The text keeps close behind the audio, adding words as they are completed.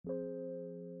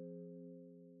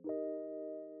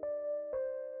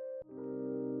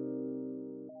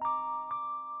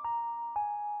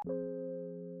This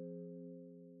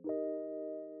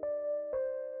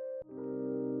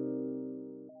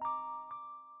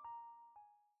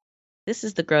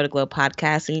is the Grow to Glow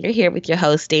podcast, and you're here with your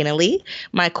host, Dana Lee.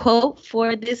 My quote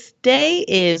for this day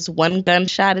is one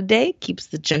gunshot a day keeps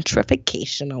the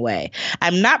gentrification away.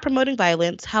 I'm not promoting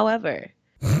violence, however.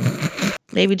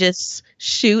 Maybe just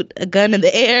shoot a gun in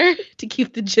the air to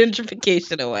keep the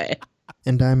gentrification away.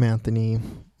 And I'm Anthony.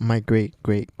 My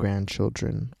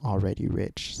great-great-grandchildren already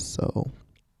rich, so...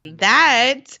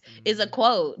 That is a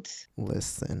quote.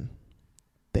 Listen.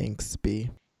 Thanks,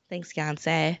 B. Thanks,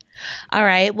 Beyonce. All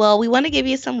right. Well, we want to give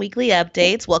you some weekly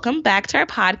updates. Welcome back to our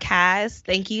podcast.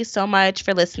 Thank you so much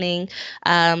for listening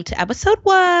to episode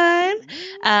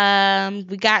 1.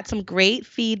 We got some great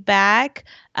feedback,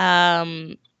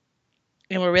 and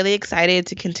we're really excited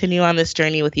to continue on this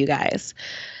journey with you guys.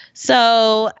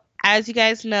 So, as you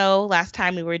guys know, last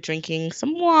time we were drinking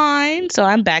some wine, so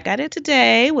I'm back at it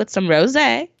today with some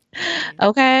rosé.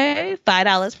 Okay,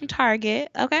 $5 from Target.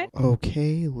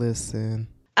 Okay, listen.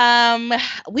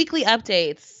 Weekly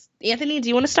updates. Anthony, do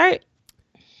you want to start?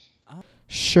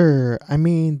 Sure. I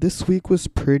mean, this week was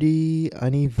pretty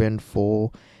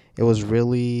uneventful. It was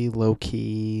really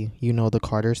low-key. You know, the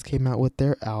Carters came out with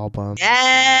their album.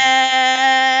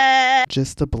 Yeah.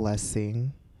 Just a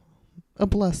blessing. A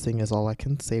blessing is all I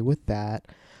can say with that.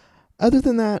 Other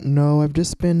than that, no, I've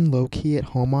just been low-key at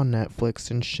home on Netflix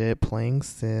and shit, playing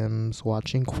Sims,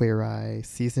 watching Queer Eye.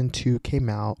 Season 2 came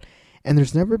out. And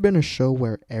there's never been a show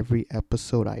where every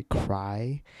episode I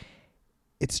cry.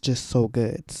 It's just so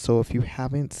good. So if you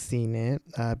haven't seen it,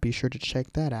 be sure to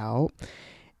check that out.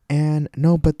 And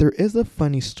no, but there is a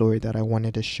funny story that I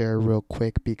wanted to share real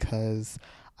quick because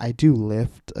I do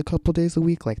Lyft a couple days a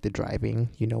week, like the driving,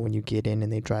 you know, when you get in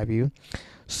and they drive you.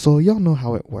 So y'all know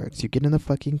how it works. You get in the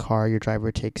fucking car, your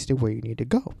driver takes you where you need to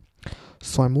go.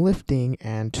 So I'm lifting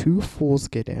and 2 fools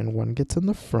get in. One gets in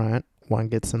the front, one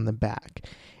gets in the back.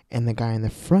 And the guy in the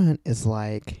front is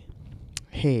like,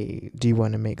 hey, do you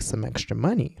want to make some extra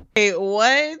money? Wait,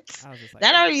 what?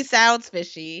 That already sounds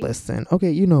fishy. Listen, okay,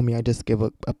 you know me. I just give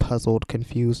a puzzled,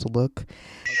 confused look.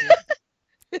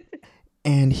 Okay.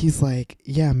 And he's like,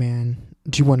 yeah, man,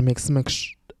 do you want to make some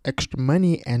extra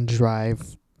money and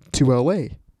drive to LA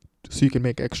so you can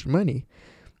make extra money?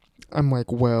 I'm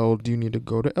like, well, do you need to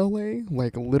go to LA?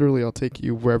 Like, literally, I'll take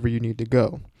you wherever you need to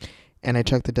go. And I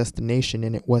checked the destination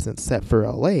and it wasn't set for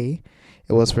LA. It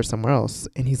was for somewhere else.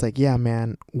 And he's like, yeah,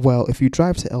 man, well, if you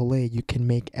drive to LA, you can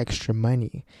make extra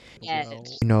money.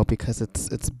 Yes. You know, because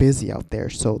it's busy out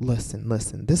there. So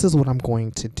listen, this is what I'm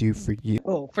going to do for you.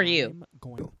 Oh, for you.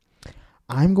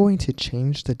 I'm going to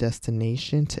change the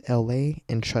destination to LA.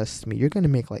 And trust me, you're going to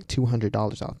make like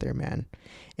 $200 out there, man.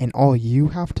 And all you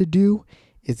have to do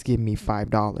is give me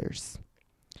 $5.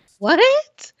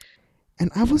 What?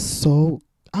 And I was so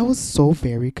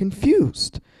very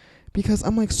confused because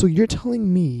I'm like, so you're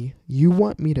telling me you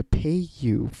want me to pay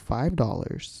you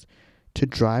 $5 to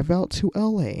drive out to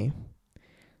LA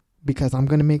because I'm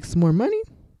going to make some more money?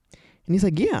 And he's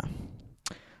like, yeah.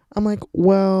 I'm like,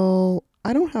 well,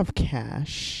 I don't have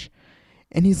cash.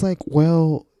 And he's like,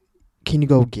 well, can you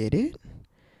go get it?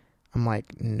 I'm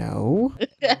like, no. I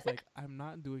was like, I'm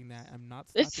not doing that. I'm not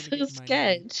stopping This to get is money.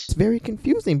 sketch. It's very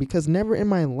confusing because never in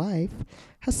my life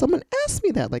has someone asked me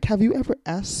that. Like, have you ever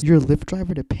asked your Lyft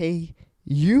driver to pay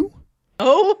you?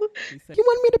 Oh. He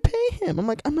wanted me to pay him. I'm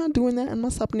like, I'm not doing that. I'm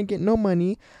not stopping to get no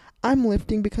money. I'm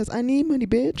lifting because I need money,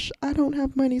 bitch. I don't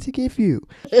have money to give you.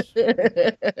 Money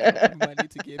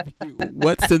to give you.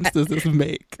 What sense does this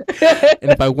make? And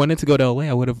if I wanted to go to LA,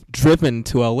 I would have driven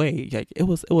to LA. Like it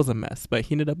was a mess. But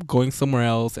he ended up going somewhere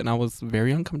else, and I was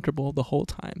very uncomfortable the whole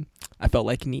time. I felt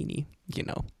like Nene, you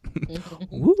know.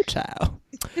 Woo, child.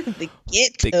 The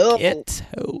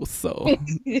ghetto. So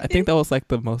I think that was like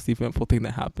the most eventful thing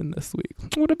that happened this week.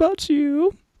 What about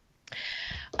you?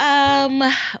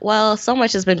 Well, so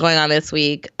much has been going on this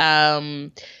week.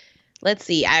 Let's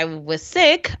see. I was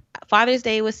sick. Father's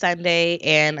Day was Sunday,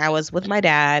 and I was with my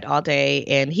dad all day,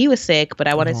 and he was sick, but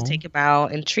I wanted to take him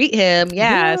out and treat him.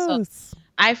 Yeah. Yes. So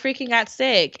I freaking got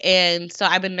sick, and so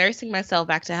I've been nursing myself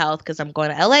back to health because I'm going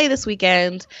to LA this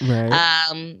weekend.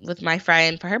 Right. With my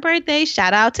friend for her birthday.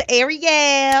 Shout out to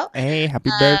Ariel. Hey,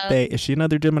 happy birthday. Is she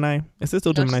another Gemini? Is it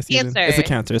still Gemini season? Cancer. It's a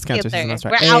Cancer. It's Cancer season. That's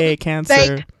right. Hey,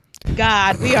 Cancer. Thank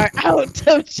God, we are out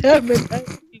of Gemini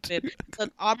season. So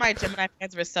all my Gemini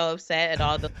fans were so upset at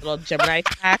all the little Gemini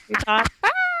facts we talked.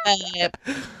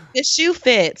 The shoe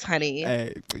fits, honey.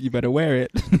 Hey, you better wear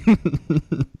it.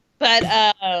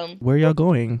 But where y'all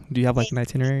going? Do you have like an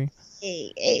itinerary?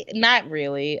 Not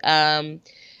really.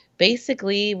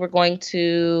 Basically, we're going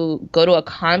to go to a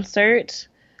concert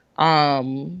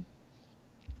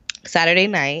Saturday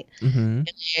night, Mm-hmm.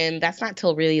 and that's not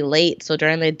till really late. So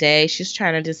during the day, she's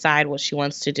trying to decide what she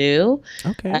wants to do.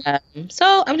 Okay.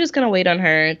 So I'm just gonna wait on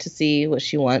her to see what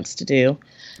she wants to do,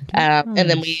 and then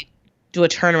Gosh. we do a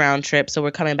turnaround trip. So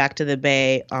we're coming back to the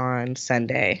Bay on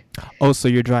Sunday. Oh, so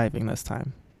you're driving this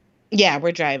time? Yeah,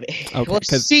 we're driving. Okay, Well,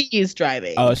 'cause she's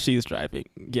driving. oh, she's driving.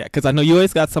 Yeah, because I know you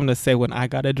always got something to say when I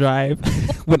gotta drive.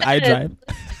 When I drive,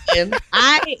 And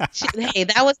hey,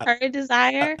 that was her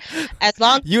desire. As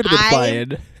long as you would have been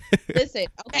flying. listen,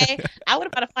 okay, I would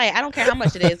have bought a flight. I don't care how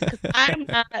much it is because I'm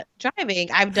not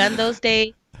driving. I've done those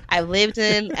days. I've lived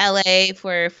in LA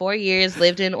for 4 years,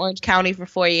 lived in Orange County for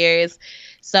 4 years.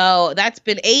 So that's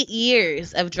been 8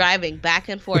 years of driving back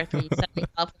and forth from Southern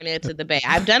California to the Bay.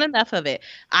 I've done enough of it.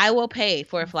 I will pay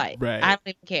for a flight. Right. I don't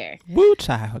even care. Woo,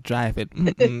 child, drive it.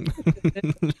 Mm-mm.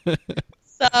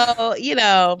 So,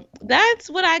 that's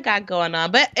what I got going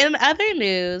on. But in other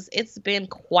news, it's been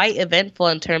quite eventful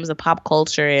in terms of pop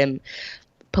culture and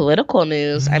political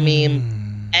news. I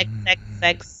mean,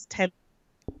 XXX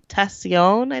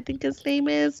Tentacion, I think his name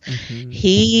is. Mhm.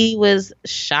 He was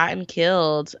shot and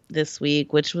killed this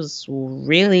week, which was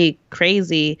really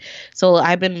crazy. So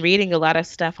I've been reading a lot of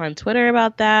stuff on Twitter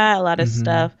about that, a lot of Mhm.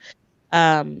 stuff.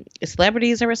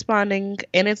 Celebrities are responding,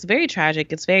 and it's very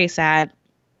tragic. It's very sad.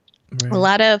 Right. A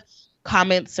lot of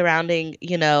comments surrounding,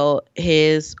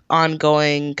 his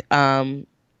ongoing, I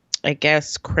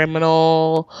guess,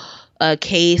 criminal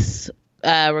case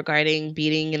regarding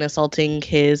beating and assaulting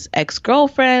his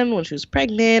ex-girlfriend when she was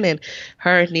pregnant, and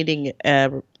her needing,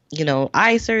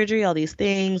 eye surgery, all these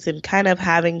things, and kind of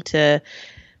having to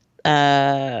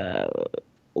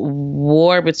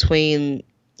war between,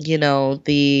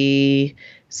 the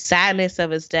sadness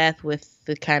of his death with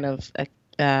the kind of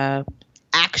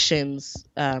actions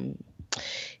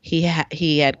he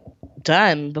had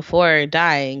done before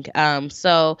dying.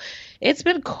 So it's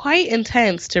been quite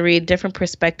intense to read different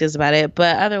perspectives about it,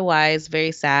 but otherwise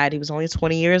very sad. He was only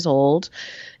 20 years old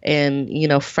and,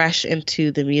 fresh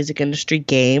into the music industry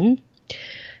game.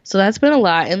 So that's been a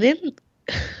lot. And then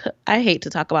I hate to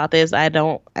talk about this. I'm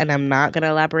not going to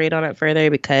elaborate on it further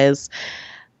because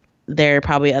there are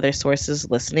probably other sources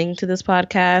listening to this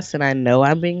podcast, and I know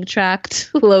I'm being tracked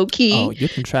low key. Oh, you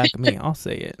can track me. I'll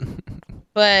say it.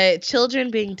 But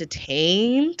children being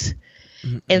detained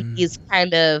in these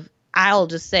kind of, I'll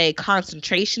just say,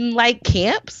 concentration-like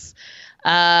camps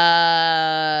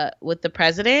with the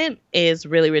president is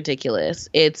really ridiculous.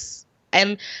 It's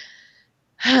a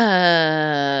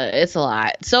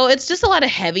lot. So it's just a lot of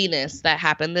heaviness that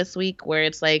happened this week where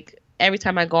it's like every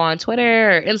time I go on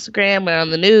Twitter or Instagram or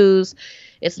on the news,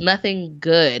 it's nothing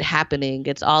good happening.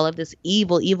 It's all of this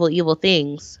evil, evil, evil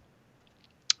things.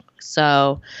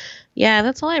 So, yeah,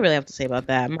 that's all I really have to say about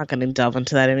that. I'm not going to delve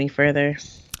into that any further.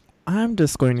 I'm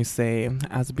just going to say,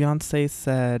 as Beyonce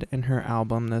said in her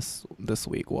album this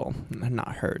week, well,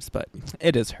 not hers, but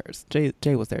it is hers.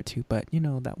 Jay was there too, but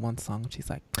that one song, she's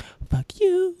like, fuck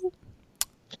you,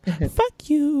 fuck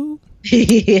you,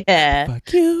 Yeah.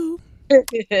 fuck you.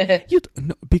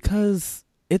 No, because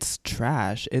it's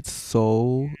trash. It's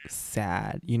so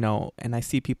sad, and I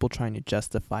see people trying to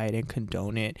justify it and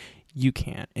condone it. You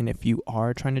can't. And if you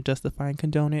are trying to justify and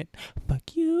condone it,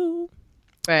 fuck you.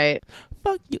 Right.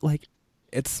 Fuck you. Like,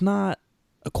 it's not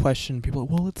a question. People are,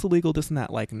 well, it's illegal, this and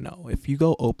that. Like, no. If you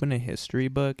go open a history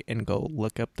book and go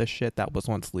look up the shit that was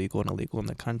once legal and illegal in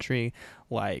the country,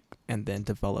 and then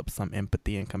develop some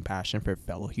empathy and compassion for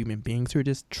fellow human beings who are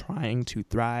just trying to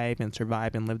thrive and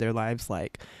survive and live their lives,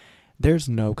 there's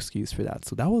no excuse for that.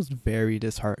 So that was very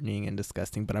disheartening and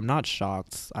disgusting, but I'm not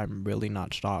shocked. I'm really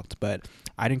not shocked, but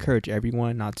I'd encourage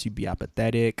everyone not to be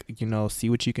apathetic, see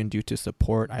what you can do to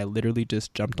support. I literally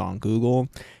just jumped on Google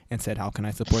and said, how can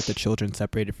I support the children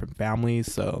separated from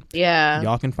families? So yeah,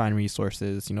 y'all can find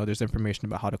resources. There's information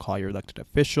about how to call your elected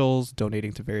officials,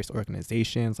 donating to various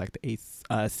organizations like the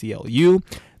ACLU.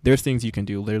 There's things you can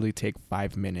do. Literally take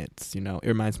 5 minutes. It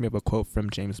reminds me of a quote from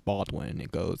James Baldwin.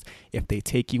 It goes, if they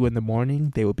take you in the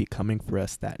morning, they will be coming for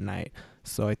us that night.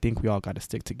 So I think we all got to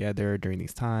stick together during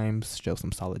these times, show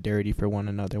some solidarity for one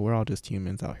another. We're all just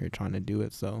humans out here trying to do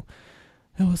it. So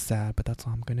it was sad, but that's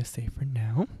all I'm going to say for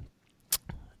now.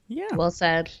 Yeah. Well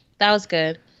said. That was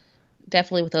good.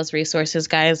 Definitely with those resources,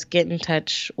 guys, get in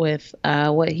touch with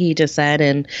what he just said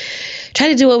and try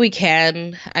to do what we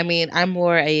can. I mean, I'm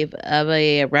more of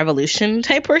a revolution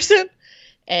type person.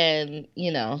 And,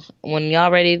 when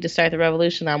y'all ready to start the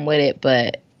revolution, I'm with it.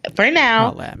 But for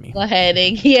now, go ahead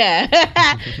and,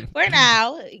 for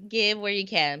now, give where you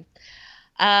can.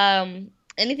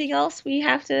 Anything else we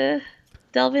have to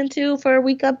delve into for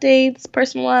week updates,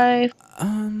 personal life?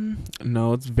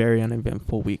 No, it's very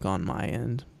uneventful week on my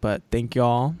end. But thank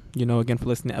y'all, again for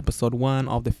listening to episode 1,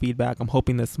 all the feedback. I'm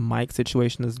hoping this mic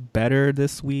situation is better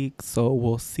this week, so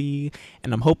we'll see.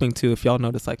 And I'm hoping too, if y'all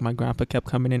notice, like my grandpa kept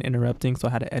coming in interrupting, so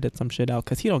I had to edit some shit out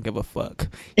because he don't give a fuck.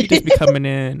 He just be coming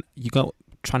in,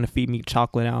 trying to feed me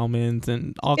chocolate almonds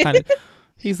and all kind of.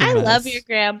 He's a I mess. love your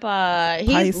grandpa.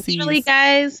 He's Pisces. literally,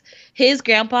 guys, his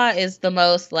grandpa is the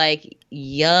most like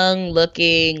young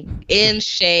looking, in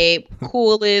shape,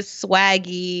 coolest,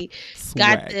 swaggy,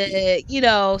 got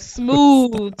the,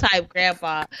 smooth type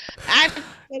grandpa. I can't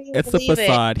even It's a believe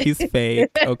facade. it. He's fake.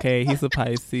 Okay, he's a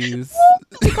Pisces.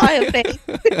 We call him fake.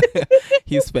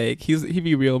 He's fake. He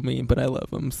be real mean, but I love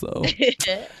him. So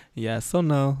yeah. So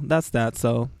no, that's that.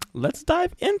 So let's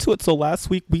dive into it. So last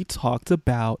week we talked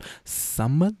about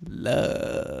summer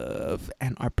love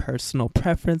and our personal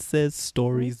preferences,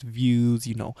 stories, views.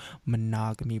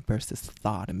 Monogamy versus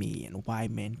thotomy, and why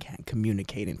men can't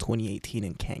communicate in 2018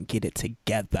 and can't get it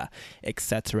together,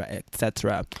 etc.,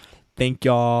 etc. Thank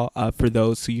y'all for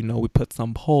those who, we put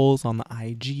some polls on the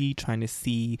IG trying to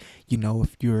see,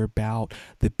 if you're about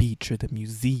the beach or the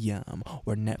museum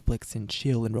or Netflix and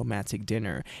chill and romantic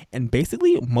dinner. And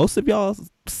basically, most of y'all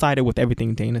sided with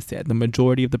everything Dana said. The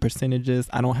majority of the percentages,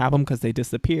 I don't have them because they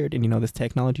disappeared. And, this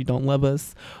technology don't love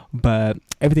us. But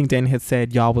everything Dana had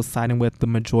said, y'all was siding with the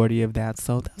majority of that.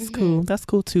 So that's cool. That's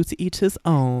cool, too. To each his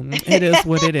own. It is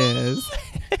what it is.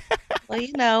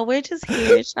 Well, we're just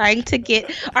here trying to get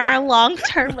our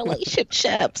long-term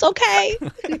relationships, okay?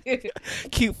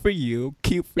 Cute for you.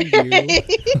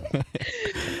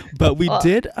 But we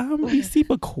did receive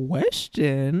a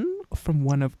question from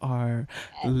one of our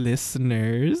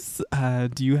listeners.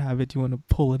 Do you have it? Do you want to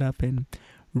pull it up and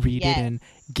read it and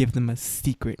give them a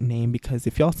secret name? Because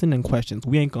if y'all send in questions,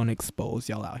 we ain't gonna expose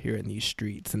y'all out here in these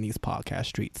streets, in these podcast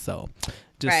streets. So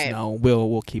just know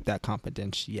we'll keep that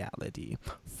confidentiality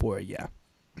for you.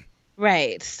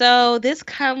 Right. So this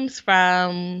comes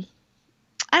from,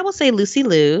 I will say, Lucy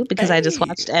Liu, because I just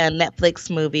watched a Netflix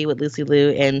movie with Lucy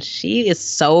Liu, and she is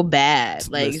so bad.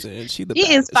 Like, listen, she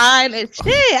is fine as shit.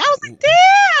 I was like, damn.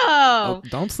 Oh,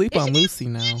 don't sleep on Lucy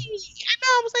now. I know.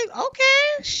 I was like,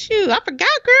 okay, shoot, I forgot,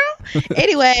 girl.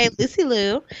 Anyway, Lucy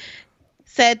Liu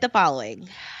said the following.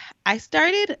 I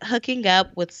started hooking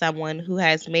up with someone who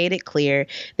has made it clear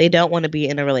they don't want to be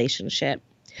in a relationship.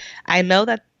 I know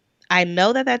that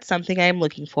that's something I'm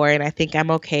looking for, and I think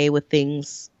I'm okay with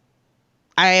things.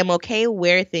 I am okay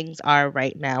where things are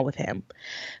right now with him.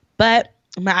 But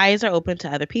my eyes are open to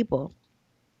other people.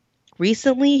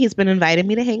 Recently, he's been inviting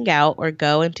me to hang out or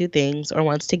go and do things or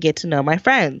wants to get to know my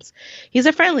friends. He's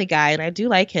a friendly guy, and I do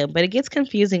like him, but it gets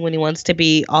confusing when he wants to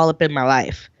be all up in my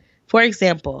life. For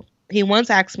example, he once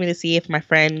asked me to see if my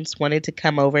friends wanted to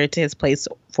come over to his place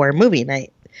for a movie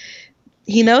night.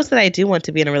 He knows that I do want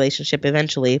to be in a relationship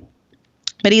eventually,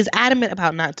 but he's adamant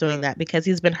about not doing that because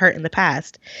he's been hurt in the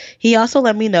past. He also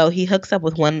let me know he hooks up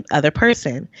with one other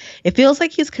person. It feels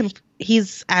like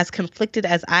he's as conflicted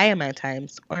as I am at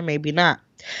times, or maybe not.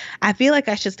 I feel like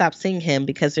I should stop seeing him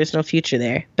because there's no future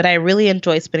there, but I really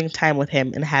enjoy spending time with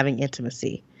him and having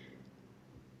intimacy.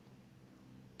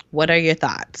 What are your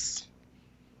thoughts?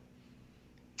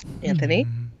 Anthony?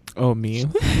 Oh, me?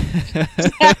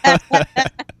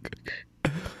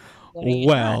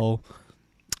 Well,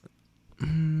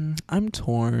 I'm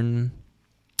torn.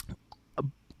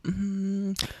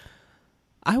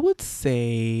 I'd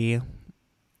say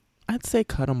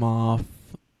cut him off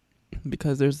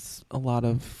because there's a lot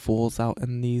of fools out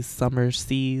in these summer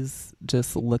seas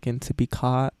just looking to be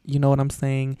caught. You know what I'm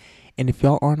saying? And if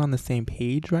y'all aren't on the same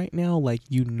page right now, like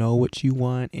you know what you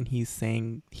want and he's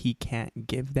saying he can't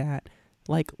give that,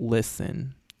 like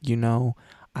listen,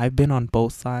 I've been on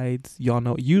both sides. Y'all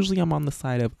know, usually I'm on the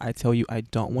side of I tell you I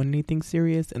don't want anything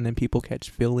serious and then people catch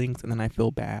feelings and then I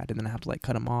feel bad and then I have to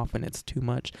cut them off and it's too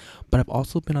much. But I've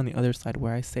also been on the other side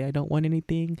where I say I don't want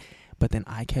anything, but then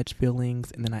I catch feelings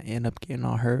and then I end up getting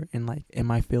all hurt and in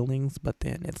my feelings. But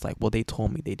then it's like, well, they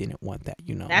told me they didn't want that,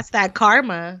 That's that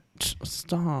karma.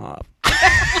 Stop.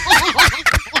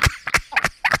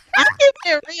 I keep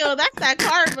it real. That's that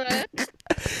karma.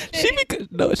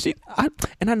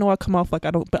 I know I come off like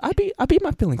I don't, but I be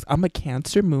my feelings. I'm a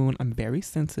Cancer moon. I'm very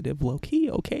sensitive, low key.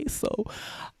 Okay, so,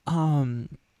 and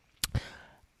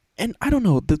I don't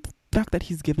know, the fact that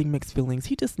he's giving mixed feelings,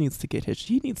 he needs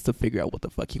to figure out what the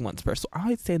fuck he wants first. So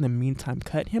I'd say in the meantime,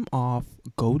 cut him off.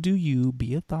 Go do you.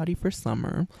 Be a thotty for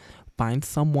summer. Find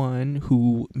someone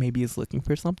who maybe is looking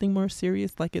for something more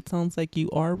serious, like it sounds like you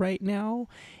are right now.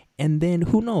 And then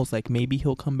who knows, like maybe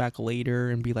he'll come back later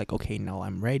and be like, okay, no,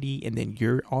 I'm ready. And then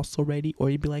you're also ready.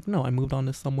 Or you'd be like, no, I moved on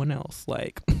to someone else.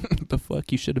 Like, the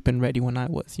fuck, you should have been ready when I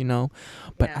was, you know?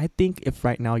 But I think if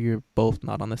right now you're both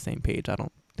not on the same page, I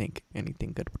don't think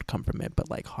anything good would come from it,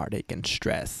 but like heartache and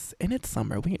stress. And it's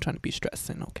summer. We ain't trying to be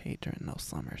stressing, okay, during no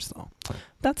summer. So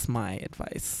that's my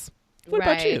advice. What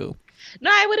about you?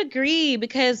 No, I would agree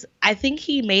because I think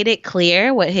he made it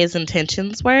clear what his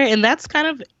intentions were. And that's kind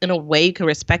of, in a way, you can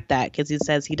respect that because he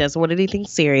says he doesn't want anything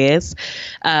serious.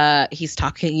 He's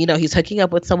talking, he's hooking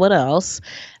up with someone else.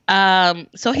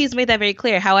 So he's made that very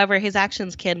clear. However, his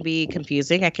actions can be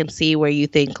confusing. I can see where you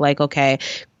think like, okay,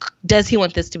 does he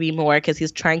want this to be more? Because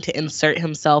he's trying to insert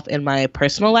himself in my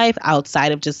personal life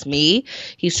outside of just me.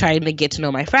 He's trying to get to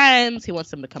know my friends. He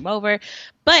wants them to come over.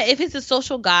 But if he's a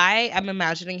social guy, I'm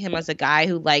imagining him as a guy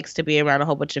who likes to be around a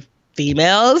whole bunch of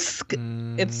females,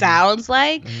 it sounds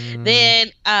like,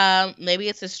 then maybe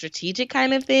it's a strategic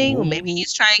kind of thing. Or maybe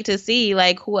he's trying to see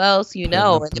like who else and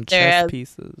if they're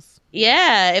pieces.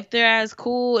 Yeah, if they're as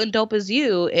cool and dope as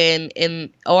you,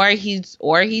 or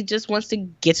he just wants to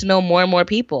get to know more and more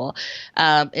people.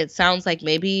 It sounds like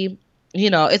maybe,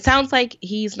 it sounds like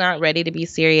he's not ready to be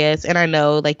serious. And I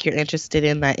know like you're interested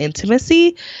in that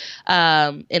intimacy.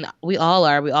 And we all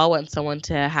are. We all want someone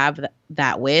to have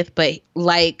that with. But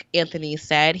like Anthony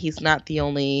said, he's not the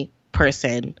only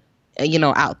person,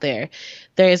 out there.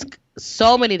 There's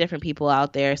so many different people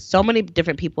out there, so many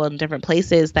different people in different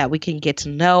places that we can get to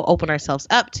know, open ourselves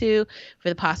up to for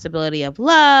the possibility of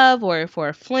love or for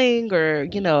a fling or,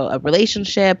 a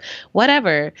relationship,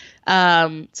 whatever.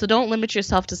 So don't limit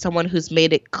yourself to someone who's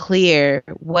made it clear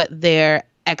what their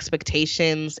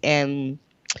expectations and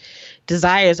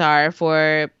desires are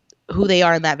for who they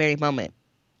are in that very moment.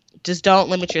 Just don't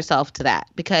limit yourself to that,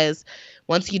 because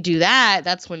once you do that,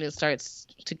 that's when it starts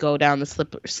to go down the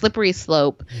slippery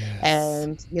slope. Yes.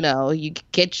 And you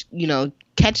get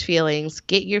catch feelings,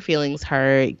 get your feelings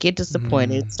hurt, get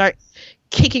disappointed, start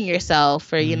kicking yourself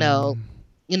for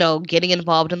getting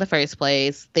involved in the first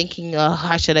place, thinking, oh,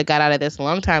 I should have got out of this a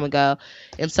long time ago,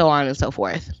 and so on and so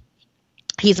forth.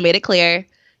 He's made it clear.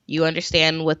 You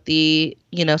understand what the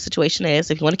situation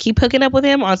is. If you want to keep hooking up with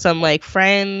him on some like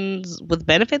friends with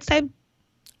benefits type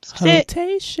shit,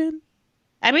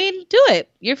 I mean, do it.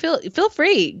 You feel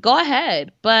free. Go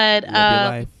ahead. But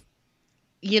I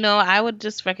would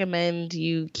just recommend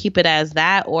you keep it as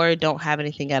that or don't have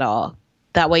anything at all.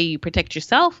 That way you protect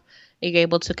yourself and you're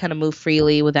able to kind of move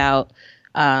freely without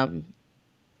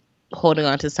holding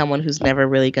on to someone who's never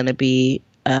really going to be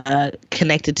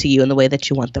connected to you in the way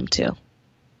that you want them to.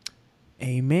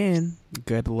 Amen.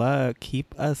 Good luck.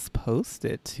 Keep us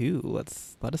posted too. Let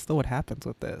us know what happens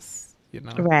with this.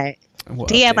 Right. We'll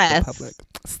DM us. Public.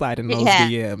 Slide in those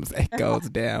DMs. It goes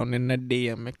down in the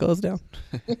DM. It goes down.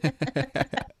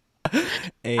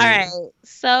 All right.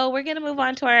 So we're going to move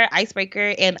on to our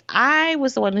icebreaker. And I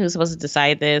was the one who was supposed to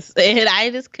decide this. And I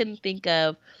just couldn't think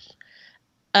of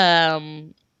a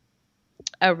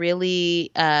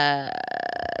really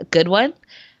good one.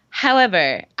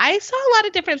 However, I saw a lot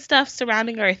of different stuff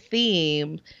surrounding our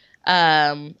theme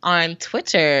on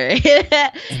Twitter.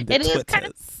 And it was kind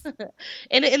of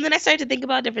and then I started to think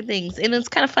about different things, and it's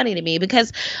kind of funny to me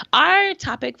because our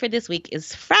topic for this week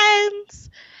is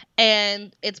friends,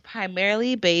 and it's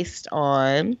primarily based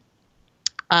on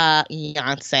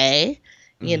Beyonce,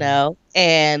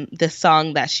 and the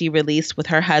song that she released with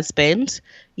her husband.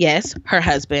 Yes, her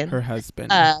husband,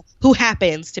 who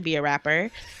happens to be a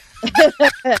rapper.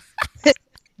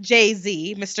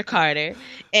 Jay-Z, Mr. Carter,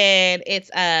 and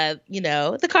it's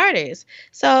the Carters.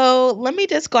 So let me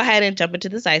just go ahead and jump into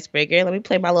this icebreaker. Let me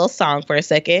play my little song for a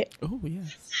second. Oh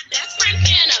yes. That's my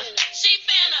Fanta. She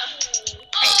Fanta.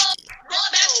 Oh,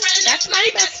 best friend. That's my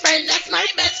best friend. That's my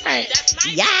best friend.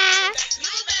 Yeah.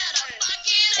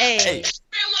 Hey.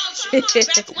 We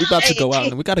about to go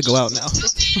out. We got to go out now.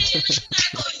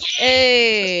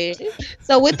 Hey.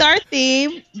 So with our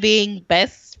theme being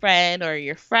best friend or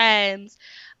your friends,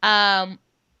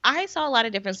 I saw a lot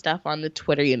of different stuff on the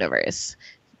Twitter universe.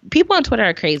 People on Twitter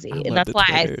are crazy, and that's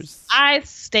why I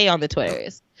stay on the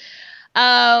Twitters.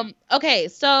 Okay,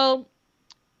 so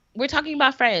we're talking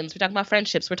about friends. We're talking about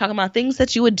friendships. We're talking about things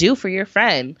that you would do for your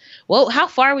friend. Well, how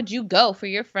far would you go for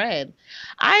your friend?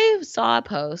 I saw a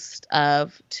post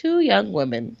of two young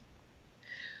women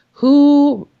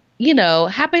who,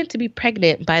 happened to be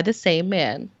pregnant by the same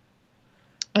man,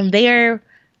 and they are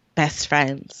best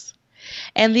friends.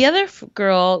 And the other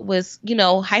girl was,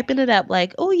 hyping it up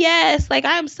like, oh, yes, like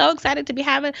I'm so excited to be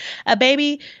having a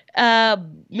baby uh,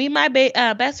 me and my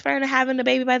best friend are having a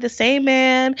baby by the same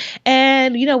man,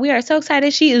 and we are so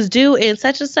excited. She is due in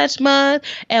such and such month,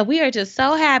 and we are just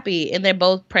so happy. And they're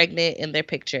both pregnant in their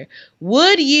picture.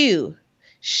 Would you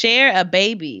share a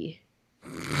baby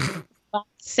by the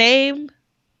same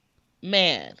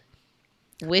man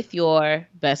with your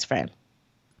best friend?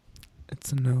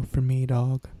 It's a no for me,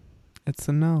 dog. It's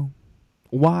a no.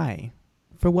 Why?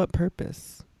 For what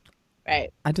purpose?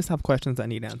 Right. I just have questions that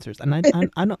need answers, and I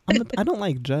don't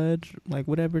like judge, like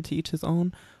whatever, to each his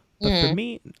own. But for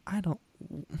me, I don't.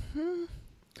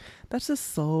 That's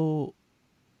just so.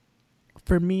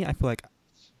 For me, I feel like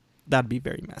that'd be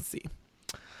very messy.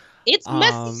 It's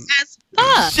messy as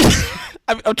fuck.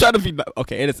 I'm trying to be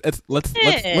okay. It's let's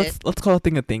call a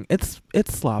thing a thing. It's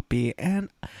sloppy,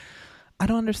 and I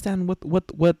don't understand what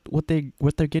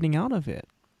they're getting out of it.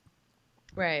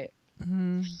 Right.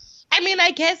 I mean,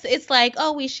 I guess it's like,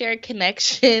 oh, we share a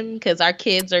connection because our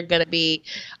kids are gonna be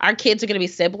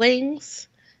siblings.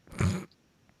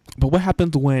 But what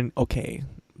happens when? Okay,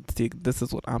 see, this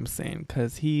is what I'm saying.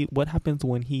 Because what happens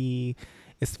when he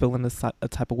is feeling a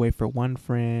type of way for one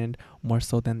friend more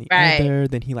so than the other?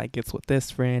 Then he like gets with this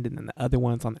friend, and then the other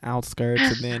one's on the outskirts,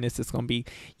 and then it's just gonna be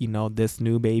this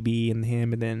new baby and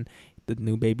him, and then the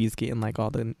new baby's getting like all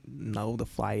the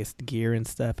flyest gear and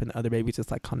stuff, and the other baby's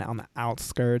just like kind of on the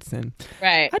outskirts. And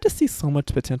I just see so much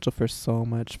potential for so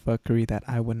much fuckery that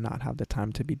I would not have the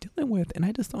time to be dealing with, and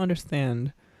I just don't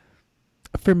understand.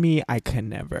 For me, I could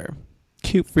never.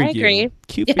 Cute for you. Agree.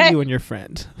 Cute for you and your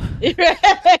friend.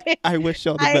 I wish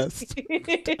y'all the best.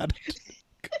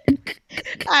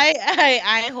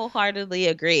 I wholeheartedly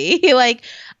agree. Like,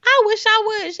 I wish I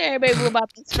would share a baby with my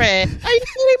best friend. Are you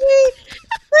kidding me?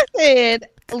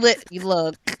 Listen,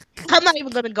 look, I'm not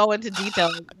even going to go into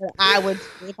detail. I would,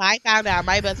 if I found out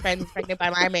my best friend is pregnant by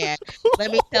my man,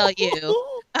 let me tell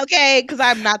you, okay, because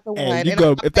I'm not the one.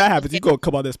 If that happens, you go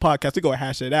come on this podcast. We go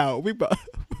hash it out.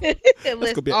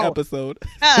 It's gonna be an episode.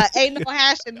 Ain't no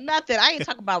hashing nothing. I ain't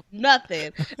talking about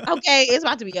nothing. Okay, it's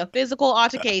about to be a physical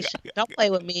altercation. Don't play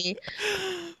with me.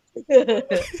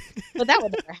 But that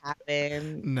would never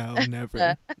happen. No,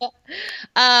 never.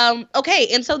 Okay,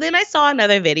 and so then I saw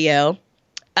another video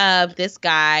of this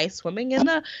guy swimming in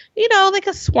a, like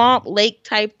a swamp lake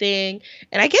type thing,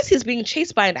 and I guess he's being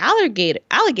chased by an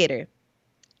alligator.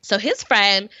 So his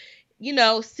friend,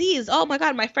 sees, oh my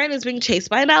God, my friend is being chased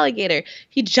by an alligator.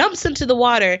 He jumps into the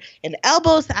water and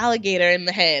elbows the alligator in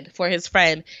the head for his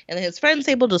friend, and then his friend's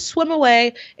able to swim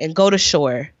away and go to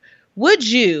shore. Would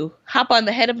you hop on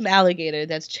the head of an alligator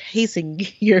that's chasing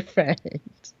your friend?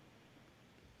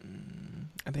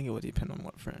 I think it would depend on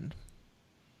what friend.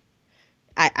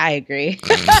 I agree.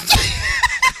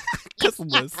 Just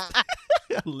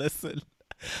listen.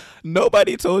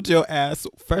 Nobody told your ass,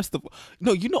 first of all.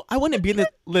 No, I wouldn't be in this.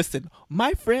 Listen,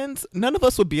 my friends, none of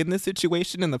us would be in this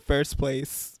situation in the first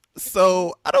place.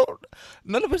 So,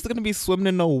 none of us are going to be swimming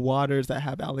in no waters that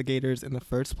have alligators in the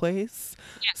first place.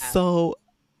 Yeah. So,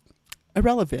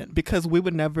 irrelevant, because we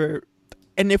would never,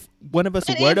 and if one of us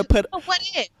were to put.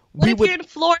 What if you're in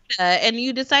Florida and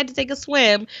you decide to take a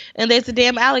swim and there's a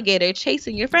damn alligator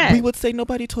chasing your friend? We would say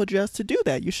nobody told you else to do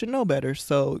that. You should know better.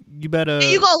 So you better. Are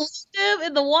you gonna leave him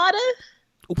in the water?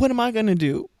 What am I gonna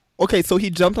do? Okay, so he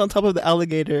jumped on top of the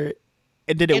alligator,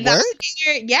 and did it work?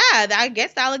 I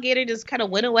guess the alligator just kind of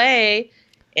went away,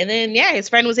 and then his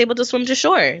friend was able to swim to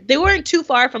shore. They weren't too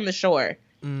far from the shore.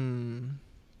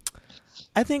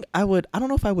 I think I would. I don't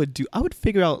know if I would do. I would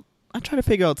figure out. I'd try to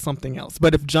figure out something else.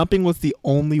 But if jumping was the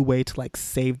only way to like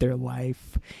save their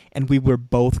life, and we were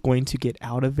both going to get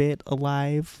out of it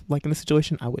alive, like in the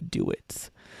situation, I would do it.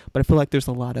 But I feel like there's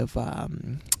a lot of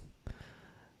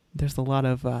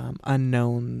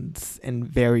unknowns and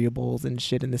variables and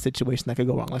shit in the situation that could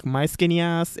go wrong. Like my skinny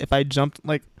ass, if I jumped,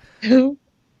 like,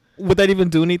 would that even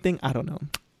do anything? I don't know.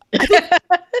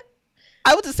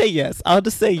 I would just say yes. I'll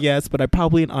just say yes, but I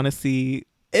probably, in honesty,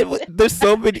 there's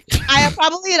so many. I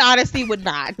probably, in honesty, would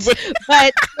not. But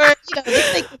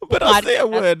I'll say I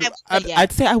would.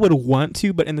 I'd say I would want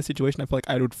to, but in the situation, I feel like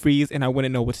I would freeze and I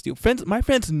wouldn't know what to do. My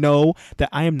friends know that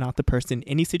I am not the person.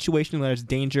 Any situation where there's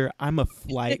danger, I'm a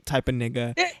flight type of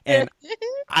nigga, and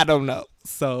I don't know.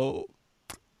 So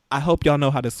I hope y'all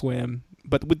know how to swim,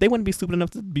 but they wouldn't be stupid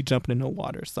enough to be jumping in no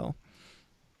water. So,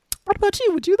 what about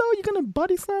you? Would you though? You gonna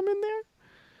body slam in there?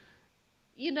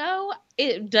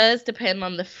 It does depend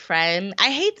on the friend. I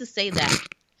hate to say that.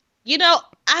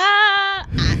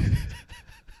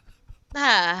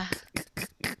 I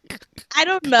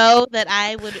don't know that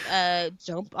I would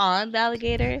jump on the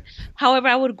alligator. However,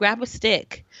 I would grab a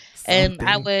stick and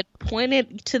I Something. would point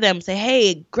it to them, say,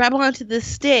 "Hey, grab onto this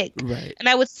stick," Right. and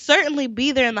I would certainly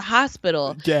be there in the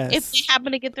hospital if they Yes.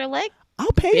 happen to get their leg.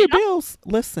 I'll pay your bills.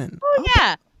 Listen. Oh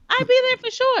yeah, I'd be there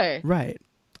for sure. Right.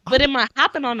 But am I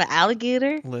hopping on the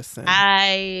alligator? Listen.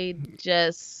 I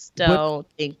just don't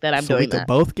think that I'm so we doing could that.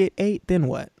 both get 8, then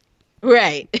what?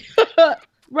 Right.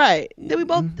 Right. Then we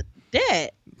both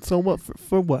dead. So what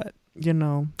for what? You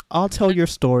know, I'll tell your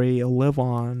story, you'll live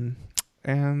on,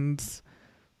 and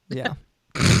yeah.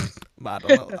 I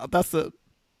don't know. That's a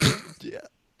yeah.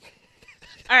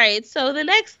 All right. So the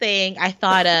next thing I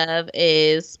thought of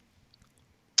is,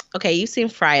 okay, you've seen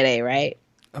Friday, right?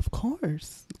 Of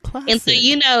course. Classic. And so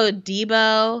you know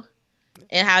Debo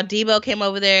and how Debo came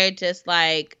over there just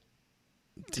like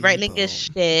threatening his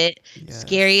Debo. shit, Yes.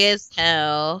 scary as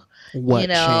hell. What you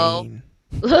know, chain?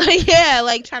 Yeah,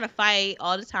 like trying to fight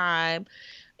all the time.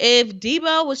 If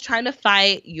Debo was trying to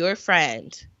fight your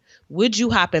friend, would you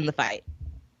hop in the fight?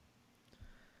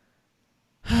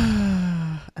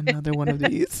 Another one of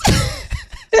these.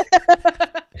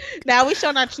 Now we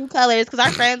showing our true colors because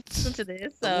our friends listen to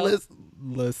this. So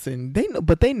Listen, they know,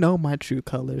 but they know my true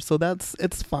colors, so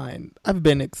it's fine. I've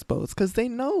been exposed because they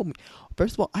know me.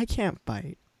 First of all, I can't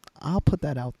fight. I'll put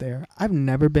that out there. I've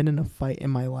never been in a fight in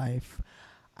my life.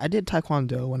 I did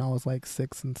taekwondo when I was like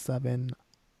 6 and 7,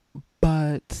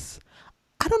 but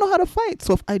I don't know how to fight.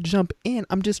 So if I jump in,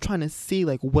 I'm just trying to see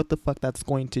like what the fuck that's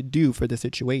going to do for the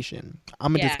situation.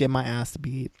 I'm gonna Yeah. just get my ass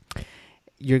beat.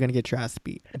 You're gonna get your ass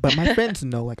beat. But my friends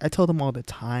know. Like I tell them all the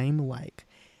time. Like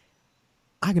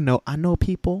I know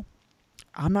people.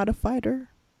 I'm not a fighter,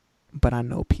 but I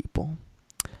know people.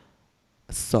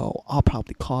 So I'll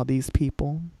probably call these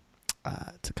people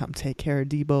to come take care of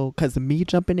Debo, because me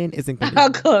jumping in isn't going I'll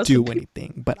to call do some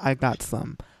anything. But I got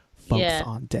some folks Yeah.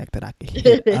 on deck that I can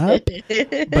hit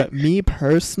up. But me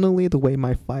personally, the way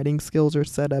my fighting skills are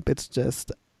set up, it's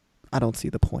just I don't see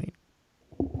the point.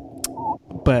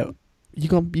 But you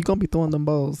gonna be throwing them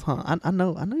bows, huh? I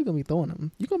know you're gonna be throwing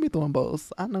them. You're gonna be throwing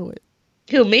bows. I know it.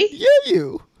 Who, me? Yeah,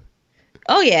 you.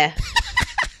 Oh yeah.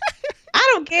 I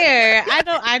don't care.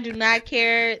 I do not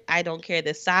care. I don't care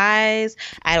the size.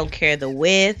 I don't care the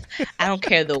width. I don't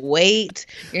care the weight.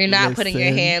 You're not putting your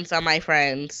Listen. hands on my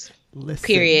friends. Listen.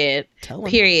 Period. Tell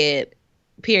 'em.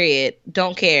 Period.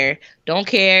 Don't care. Don't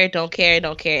care. Don't care.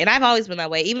 Don't care. And I've always been that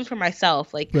way, even for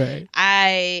myself. Like Right.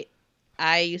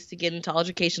 I used to get into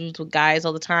altercations with guys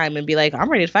all the time and be like, I'm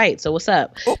ready to fight. So what's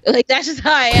up? Oh. Like that's just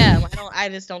how I am. I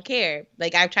just don't care.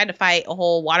 Like I've tried to fight a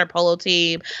whole water polo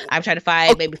team. I've tried to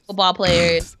fight maybe football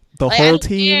players. The Like, I whole don't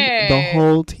team. care. The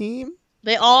whole team.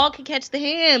 They all can catch the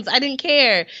hands. I didn't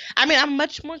care. I mean, I'm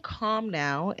much more calm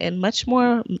now and much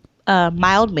more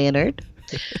mild mannered.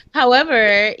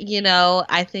 However,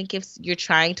 I think if you're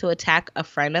trying to attack a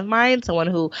friend of mine, someone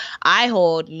who I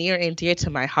hold near and dear to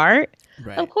my heart,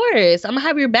 Right. of course, I'm gonna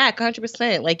have your back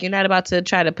 100%. Like, you're not about to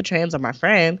try to put your hands on my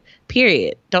friend.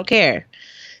 Period. Don't care.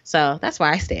 So that's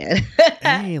why I stand.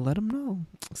 Hey, let them know.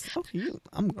 So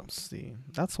I'm gonna see.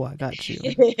 That's why I got you.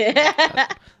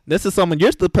 This is someone.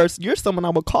 You're the person. You're someone I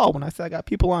would call when I say I got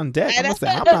people on deck. I'm gonna say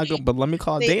I'm not gonna. But let me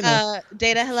call Dana.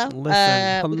 Dana, hello.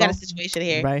 Listen, We got hello? a situation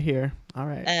here. Right here. All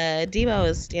right. Debo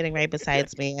is standing right beside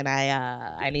me, and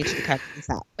I need you to cut this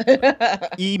out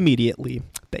Immediately.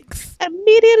 Thanks.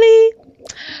 immediately.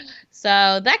 So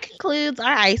that concludes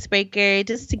our icebreaker,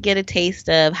 just to get a taste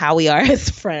of how we are as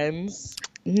friends.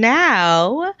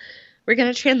 Now we're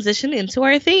going to transition into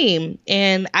our theme,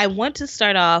 and I want to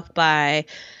start off by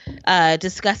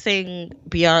discussing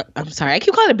Beyonce. I'm sorry, I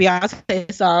keep calling it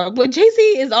Beyonce song, but Jay-Z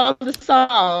is on the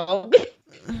song.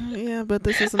 Yeah, but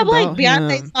this isn't I'm like about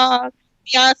Beyonce him. song,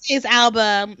 Beyonce's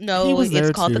album. He No, was it's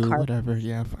there called too. The Car. Whatever.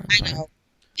 Yeah. Fine.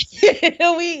 I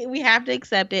know. we have to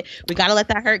accept it. We got to let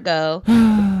that hurt go.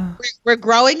 We're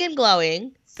growing and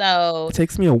glowing. So It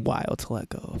takes me a while to let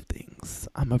go of things.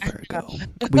 I'm a Virgo.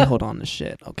 We hold on to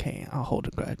shit. Okay, I'll hold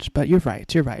a grudge. But you're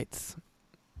right. You're right.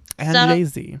 And So-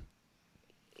 Jay-Z.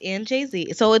 and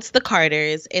Jay-Z. So it's the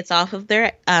Carters. It's off of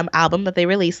their album that they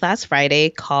released last Friday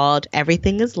called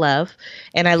Everything Is Love.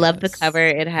 And I love the Yes. cover.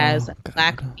 It has Oh, a God.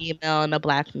 black female and a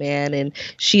black man, and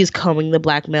she's combing the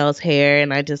black male's hair,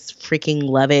 and I just freaking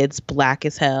love it. It's black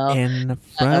as hell. In the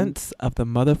front of the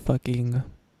motherfucking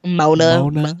Mona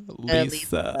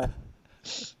Lisa.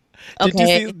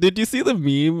 Okay. Did you see the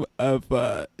meme of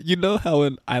you know how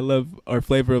in I Love or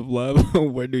Flavor of Love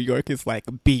where New York is like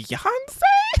Beyonce?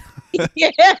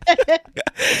 Yeah.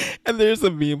 And there's a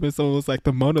meme where someone was like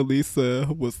the Mona Lisa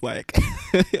was like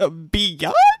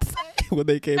Beyonce when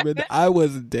they came in. I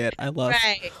was dead. I lost.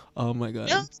 Right. Oh my god.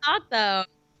 Real talk though.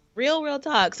 Real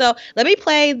talk. So let me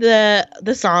play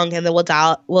the song, and then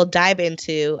we'll dive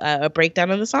into a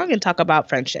breakdown of the song and talk about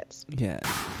friendships. Yeah.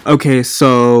 Okay,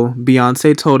 so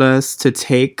Beyonce told us to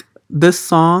take the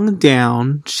song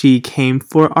down. She came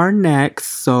for our necks,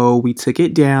 so we took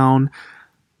it down.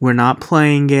 We're not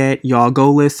playing it. Y'all go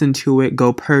listen to it.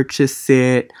 Go purchase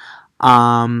it.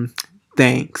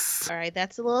 Thanks. All right,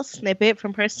 that's a little snippet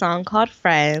from her song called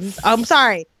Friends. I'm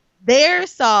sorry, their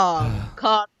song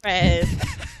called Friends.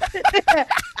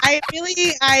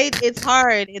 It's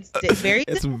hard. It's very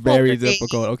It's difficult very for me.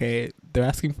 difficult. Okay, they're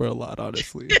asking for a lot,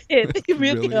 honestly. They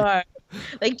really Really? are.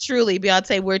 Like, truly,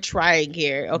 Beyonce, we're trying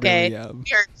here, okay? Really, yeah.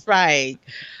 We're trying.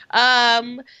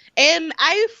 And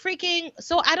I freaking,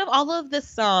 so out of all of the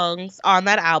songs on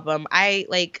that album, I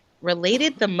like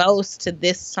related the most to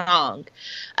this song.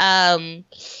 And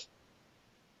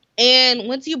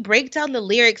once you break down the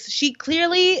lyrics, she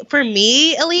clearly, for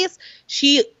me at least,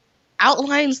 she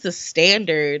outlines the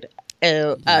standard,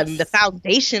 the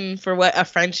foundation for what a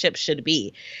friendship should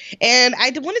be. And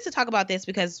I wanted to talk about this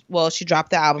because, well, she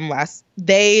dropped the album last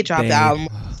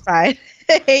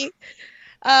Friday.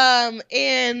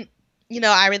 And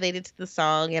I related to the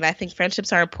song, and I think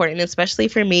friendships are important, especially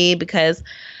for me, because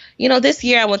this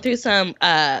year I went through some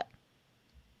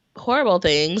horrible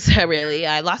things. Really,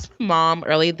 I lost my mom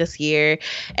early this year,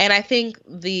 and I think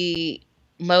the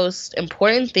most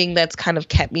important thing that's kind of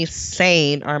kept me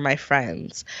sane are my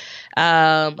friends.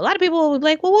 A lot of people will be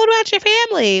like, well, what about your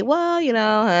family?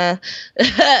 Well,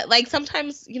 like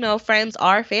sometimes, friends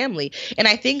are family. And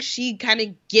I think she kind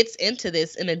of gets into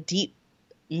this in a deep,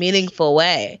 meaningful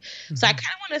way. Mm-hmm. So I kind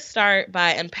of want to start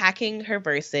by unpacking her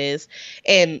verses.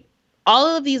 And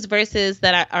all of these verses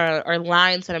that are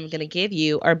lines that I'm going to give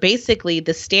you are basically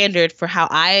the standard for how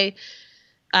I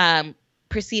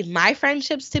perceive my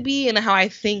friendships to be, and how I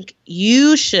think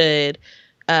you should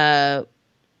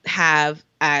have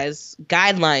as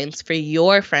guidelines for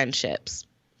your friendships.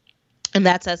 And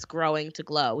that's us growing to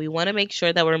glow. We want to make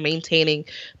sure that we're maintaining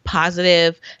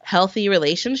positive, healthy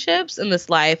relationships in this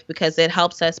life, because it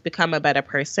helps us become a better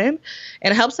person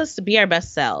and it helps us to be our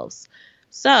best selves.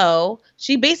 So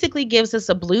she basically gives us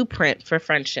a blueprint for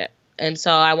friendship. And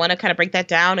so I want to kind of break that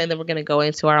down, and then we're going to go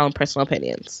into our own personal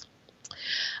opinions.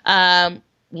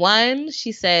 One,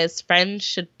 she says, friends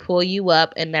should pull you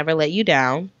up and never let you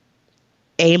down.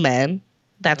 Amen.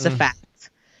 That's a fact.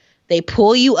 They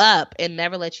pull you up and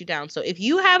never let you down. So if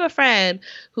you have a friend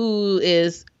who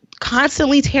is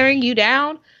constantly tearing you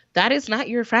down, that is not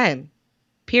your friend.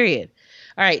 Period.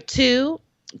 All right. Two,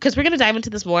 because we're going to dive into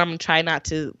this more, I'm going to try not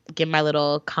to give my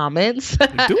little comments. Do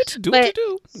what you do. Let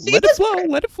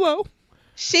it flow.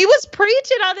 She was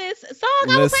preaching on this song.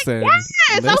 I was like, yes.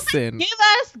 I was like,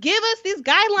 give us these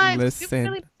guidelines. People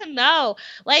really need to know.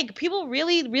 Like, people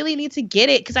really, really need to get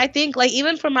it. Because I think, like,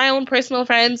 even for my own personal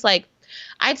friends, like,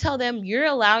 I tell them, you're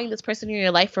allowing this person in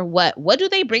your life for what? What do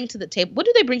they bring to the table? What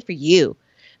do they bring for you?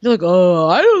 They're like, oh,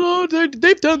 I don't know.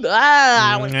 They've done that.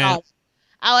 I want to know.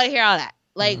 I want to hear all that.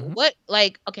 Like, what?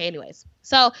 Like, okay, anyways.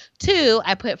 So, two,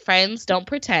 I put friends don't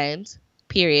pretend,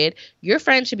 period. Your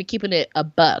friend should be keeping it a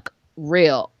buck.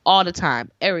 Real, all the time,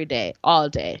 every day, all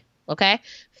day. Okay.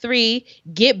 3,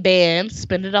 get banned,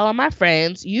 spend it all on my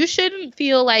friends. You shouldn't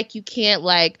feel like you can't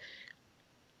like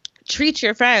treat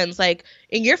your friends like,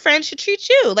 and your friends should treat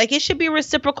you like. It should be a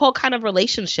reciprocal kind of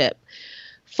relationship.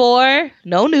 4,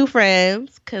 no new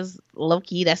friends, because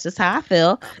low-key, that's just how I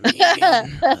feel.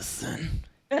 Listen.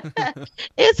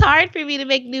 It's hard for me to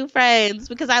make new friends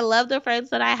because I love the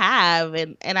friends that I have,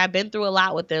 and I've been through a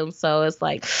lot with them. So it's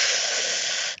like,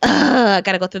 I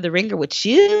gotta go through the ringer with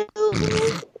you.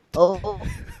 Oh,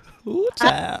 Ooh,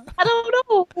 child. I don't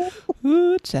know.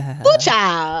 Ooh, child. Ooh,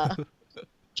 child.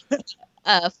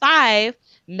 5,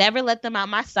 never let them out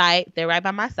my sight. They're right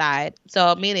by my side.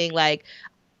 So meaning like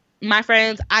my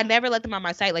friends, I never let them out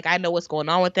my sight. Like, I know what's going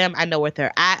on with them. I know where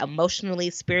they're at emotionally,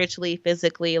 spiritually,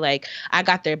 physically. Like, I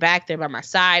got their back. They're by my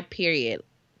side, period.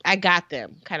 I got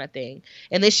them, kind of thing.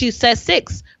 And then she says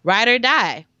 6, ride or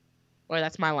die. Or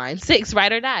that's my line. 6,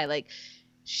 ride or die. Like,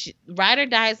 ride or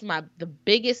die is the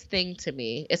biggest thing to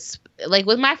me. It's like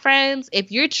with my friends,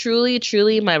 if you're truly,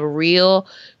 truly my real,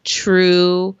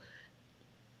 true,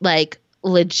 like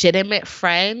legitimate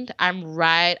friend, I'm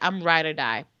ride or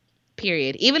die.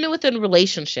 Period. Even within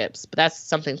relationships, but that's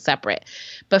something separate.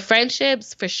 But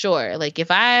friendships, for sure. Like, if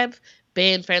I've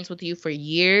been friends with you for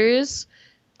years,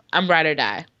 I'm ride or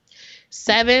die.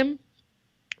 7,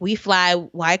 we fly,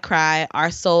 why cry? Our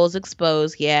souls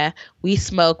exposed, yeah. We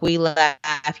smoke, we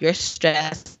laugh. Your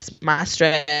stress, my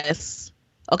stress.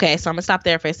 Okay, so I'm gonna stop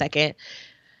there for a second.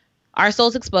 Our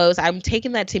Souls Exposed, I'm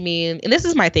taking that to mean, and this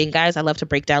is my thing, guys. I love to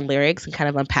break down lyrics and kind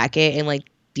of unpack it and like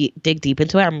dig deep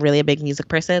into it. I'm really a big music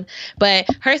person. But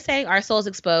her saying Our Souls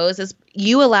Exposed is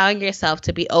you allowing yourself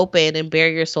to be open and bare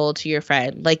your soul to your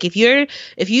friend. Like if you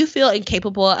feel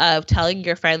incapable of telling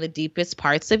your friend the deepest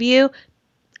parts of you,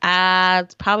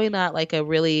 it's probably not like a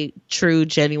really true,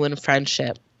 genuine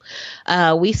friendship.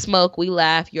 We smoke, we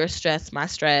laugh, your stress, my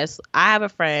stress. I have a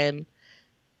friend,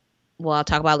 well, I'll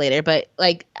talk about later, but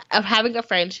like of having a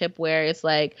friendship where it's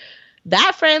like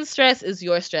that friend's stress is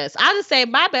your stress. I'll just say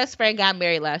my best friend got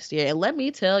married last year, and let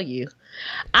me tell you,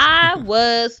 I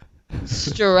was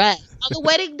stressed. On the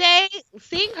wedding day,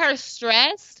 seeing her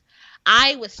stressed,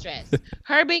 I was stressed.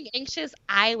 Her being anxious,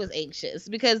 I was anxious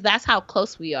because that's how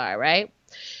close we are, right?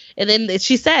 And then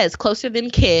she says, closer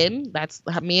than kin. That's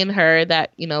me and her,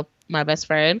 that, you know, my best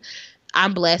friend.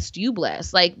 I'm blessed, you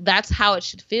blessed. Like, that's how it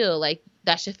should feel. Like,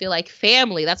 that should feel like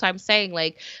family. That's why I'm saying,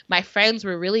 like, my friends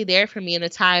were really there for me in a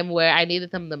time where I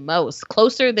needed them the most,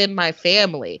 closer than my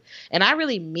family. And I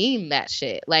really mean that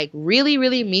shit. Like, really,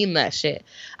 really mean that shit.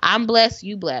 I'm blessed,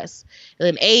 you blessed. And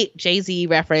then 8, Jay-Z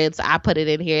reference, I put it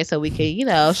in here so we can, you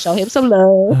know, show him some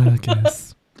love. I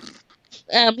guess.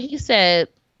 He said,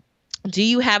 do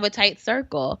you have a tight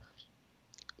circle?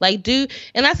 Like, and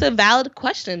that's a valid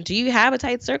question. Do you have a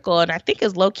tight circle? And I think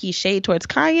it's low-key shade towards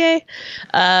Kanye.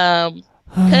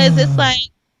 Because it's like,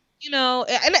 you know,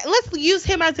 and let's use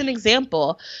him as an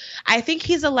example. I think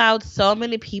he's allowed so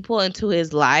many people into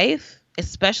his life,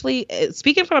 especially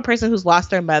speaking from a person who's lost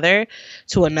their mother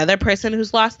to another person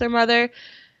who's lost their mother.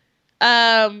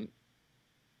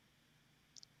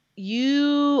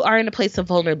 You are in a place of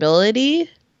vulnerability.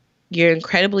 You're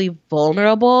incredibly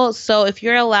vulnerable. So if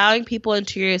you're allowing people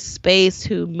into your space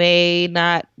who may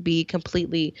not be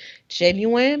completely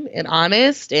genuine and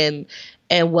honest and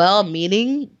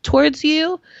well-meaning towards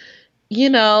you, you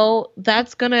know,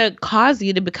 that's going to cause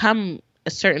you to become a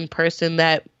certain person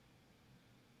that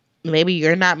maybe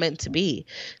you're not meant to be.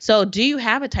 So do you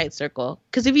have a tight circle?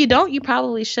 Because if you don't, you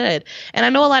probably should. And I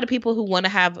know a lot of people who want to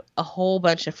have a whole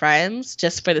bunch of friends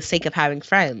just for the sake of having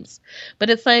friends. But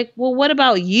it's like, well, what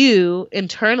about you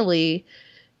internally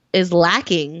is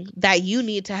lacking that you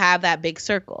need to have that big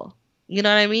circle? You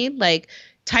know what I mean? Like,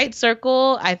 tight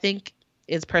circle, I think,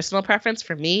 is personal preference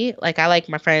for me. Like, I like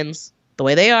my friends the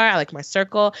way they are. I like my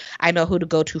circle. I know who to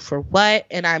go to for what,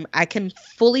 and I can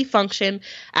fully function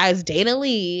as Dana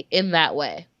Lee in that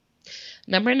way.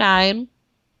 Number 9,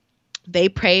 they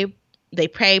pray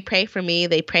for me.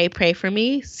 They pray for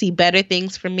me. See better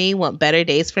things for me. Want better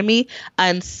days for me.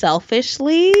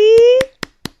 Unselfishly.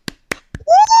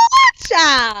 Woo,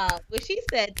 child. When she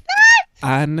said that.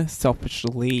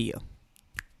 Unselfishly.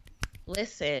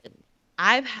 Listen.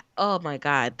 Oh my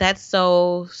God, that's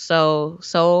so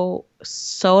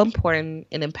important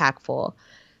and impactful.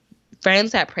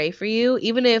 Friends that pray for you,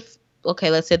 even if,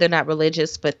 okay, let's say they're not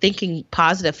religious, but thinking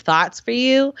positive thoughts for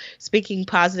you, speaking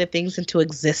positive things into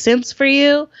existence for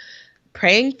you,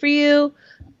 praying for you,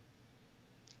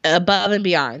 above and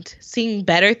beyond, seeing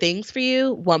better things for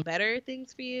you, want better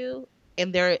things for you,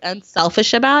 and they're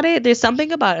unselfish about it. There's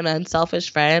something about an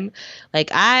unselfish friend. Like,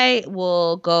 I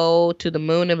will go to the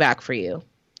moon and back for you.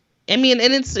 I mean,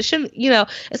 and it shouldn't, you know,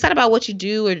 it's not about what you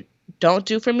do or don't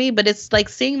do for me, but it's like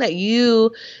seeing that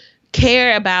you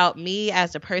care about me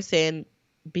as a person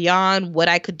beyond what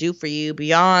I could do for you,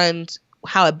 beyond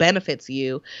how it benefits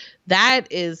you. That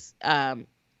is,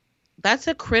 that's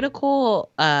a critical,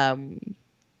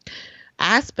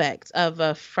 aspect of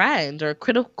a friend, or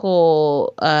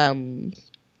critical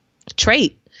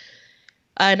trait.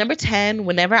 Number 10,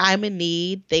 whenever I'm in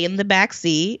need, they in the back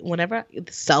seat. Whenever,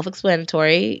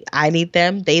 self-explanatory, I need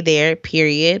them, they there,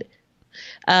 period.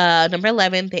 Number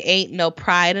 11, there ain't no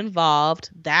pride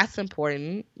involved. That's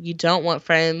important. You don't want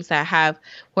friends who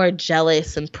are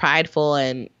jealous and prideful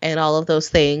and all of those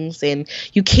things, and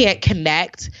you can't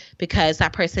connect because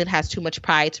that person has too much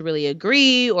pride to really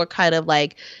agree, or kind of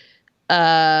like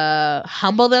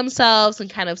humble themselves and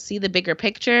kind of see the bigger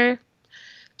picture.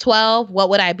 12, what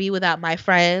would I be without my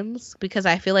friends? Because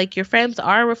I feel like your friends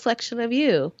are a reflection of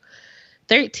you.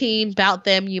 13, about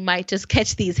them, you might just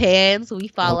catch these hands. We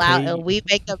fall out and we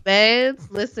make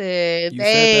amends. Listen,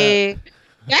 hey,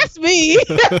 that's me.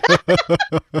 Hey,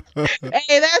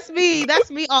 that's me.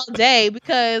 That's me all day,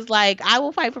 because like I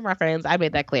will fight for my friends. I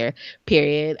made that clear.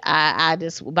 Period. I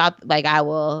just about like I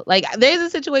will like. There's a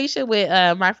situation with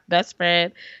my best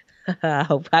friend. I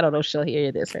don't know if she'll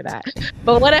hear this or not.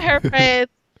 But one of her friends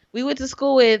we went to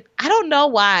school with, I don't know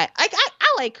why. Like I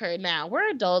like her now. We're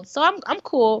adults, so I'm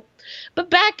cool. But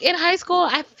back in high school,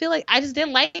 I feel like I just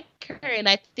didn't like her, and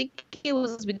I think it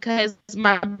was because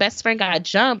my best friend got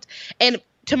jumped, and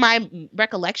to my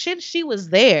recollection, she was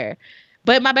there.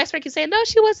 But my best friend kept saying, "No,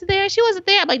 she wasn't there. She wasn't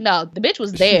there." I'm like, "No, the bitch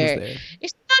was there." And she,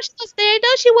 "No, she was there. No,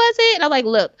 she wasn't." And I'm like,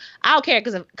 "Look, I don't care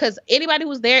because anybody who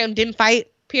was there and didn't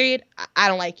fight, period, I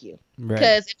don't like you.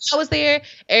 Because if I was there,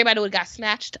 everybody would have got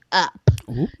snatched up,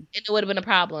 and it would have been a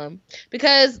problem.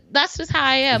 Because that's just how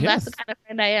I am. That's the kind of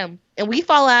friend I am. And we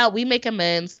fall out, we make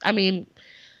amends. I mean,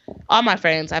 all my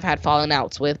friends I've had falling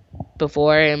outs with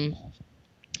before, and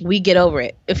we get over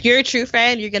it. If you're a true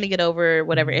friend, you're gonna get over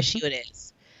whatever issue it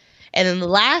is. And then the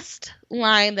last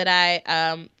line that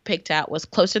I picked out was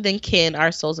 "Closer than kin,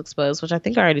 our souls exposed," which I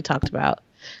think I already talked about.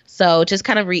 So just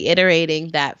kind of reiterating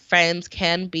that friends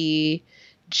can be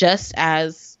just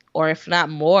as, or if not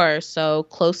more, so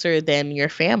closer than your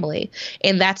family.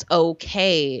 And that's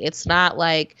okay. It's not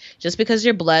like just because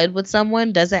you're blood with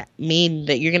someone doesn't mean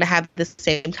that you're going to have the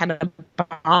same kind of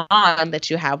bond that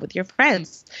you have with your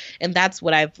friends. And that's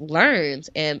what I've learned.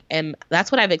 And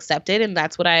that's what I've accepted. And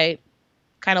that's what I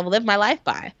kind of live my life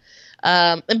by.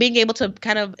 And being able to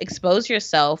kind of expose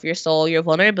yourself, your soul, your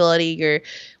vulnerability, your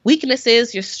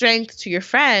weaknesses, your strength to your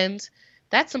friend,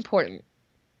 that's important.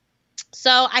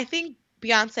 So I think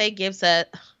Beyonce gives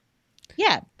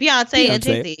Beyonce and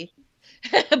Jay-Z,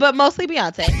 but mostly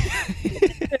Beyonce,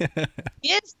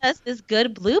 gives us this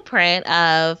good blueprint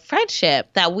of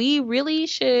friendship that we really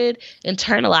should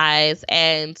internalize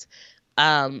and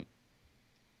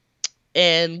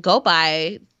go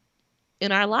by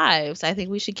in our lives. I think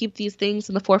we should keep these things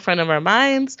in the forefront of our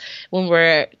minds when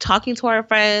we're talking to our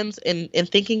friends and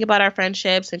thinking about our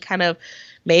friendships and kind of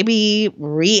maybe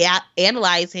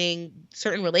analyzing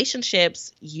certain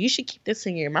relationships. You should keep this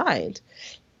in your mind.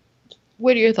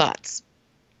 What are your thoughts?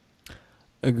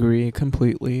 Agree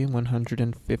completely,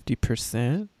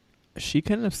 150%. She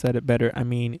couldn't have said it better. I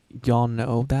mean, y'all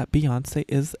know that Beyonce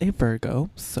is a Virgo,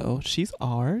 so she's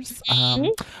ours.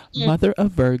 Mother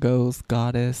of Virgos,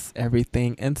 goddess,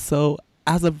 everything. And so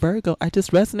as a Virgo, I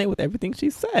just resonate with everything she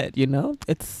said, you know?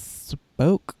 It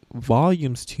spoke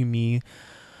volumes to me.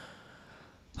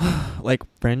 Like,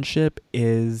 friendship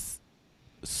is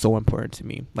so important to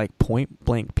me. Like, point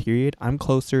blank, period. I'm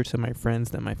closer to my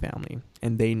friends than my family.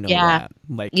 And they know that.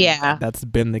 Like, that's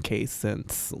been the case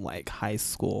since, like, high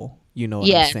school. You know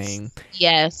what I'm saying?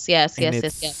 Yes.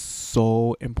 It's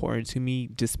so important to me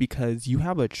just because you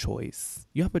have a choice.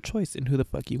 You have a choice in who the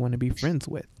fuck you want to be friends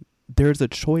with. There's a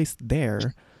choice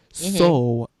there.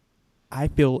 So I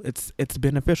feel it's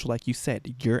beneficial. Like you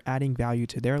said, you're adding value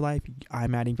to their life.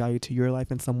 I'm adding value to your life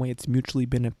in some way. It's mutually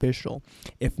beneficial.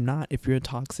 If not, if you're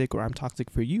toxic or I'm toxic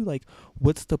for you, like,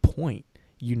 what's the point?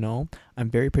 You know, I'm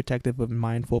very protective and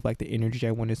mindful of like the energy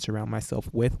I want to surround myself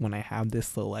with when I have this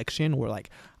selection where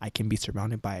like I can be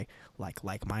surrounded by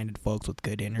like-minded folks with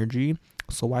good energy.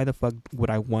 So why the fuck would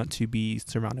I want to be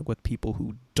surrounded with people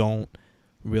who don't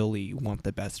really want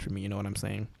the best for me? You know what I'm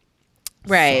saying?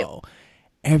 Right. So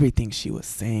everything she was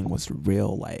saying was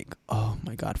real. Like, oh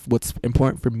my God, what's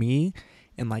important for me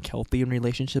in like healthy in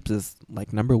relationships is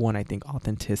like, number one, I think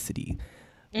authenticity.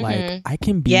 Like, I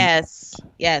can be, yes,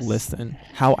 listen,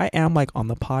 how I am like on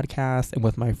the podcast and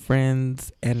with my friends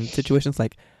and situations,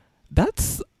 like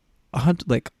that's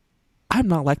like, I'm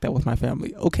not like that with my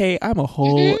family. Okay, I'm a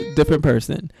whole different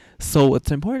person. So it's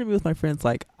important to me with my friends.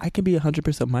 Like, I can be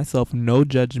 100% myself, no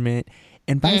judgment,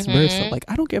 and vice versa. Like,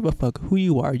 I don't give a fuck who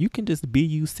you are. You can just be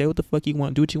you, say what the fuck you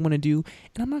want, do what you want to do,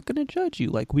 and I'm not gonna judge you.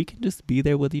 Like, we can just be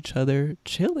there with each other,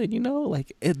 chilling. You know,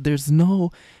 like there's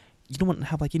no. You don't want to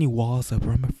have like any walls up,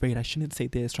 or I'm afraid I shouldn't say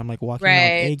this, or I'm like walking on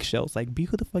eggshells. Like, be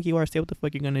who the fuck you are, say what the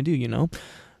fuck you're gonna do, you know?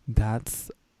 That's,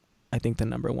 I think, the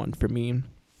number one for me.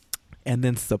 And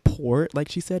then support, like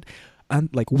she said,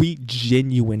 like we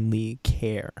genuinely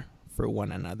care for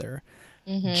one another.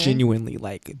 Genuinely,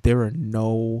 like there are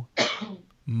no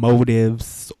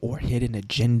motives or hidden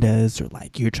agendas, or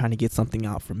like you're trying to get something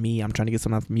out from me, I'm trying to get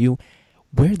something out from you.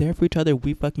 We're there for each other.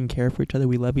 We fucking care for each other.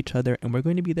 We love each other. And we're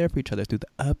going to be there for each other through the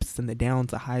ups and the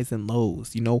downs, the highs and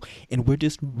lows, you know? And we're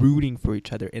just rooting for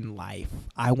each other in life.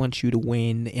 I want you to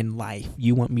win in life.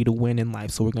 You want me to win in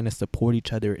life. So we're going to support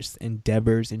each other's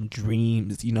endeavors and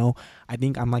dreams, you know? I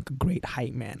think I'm like a great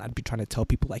hype man. I'd be trying to tell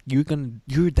people like, you're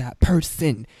that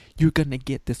person. You're going to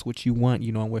get this what you want,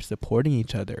 you know? And we're supporting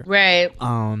each other. Right.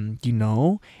 You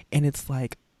know? And it's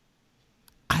like,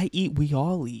 I eat, we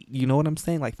all eat. You know what I'm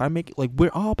saying? Like, if I make it, like,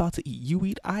 we're all about to eat. You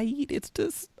eat, I eat. It's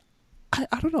just, I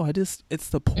don't know. It's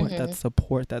support. That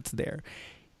support that's there.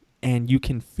 And you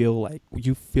can feel like,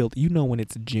 you know when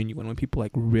it's genuine, when people,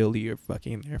 like, really are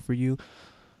fucking there for you.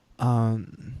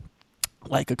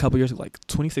 like a couple years ago, like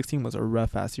 2016 was a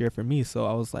rough ass year for me. So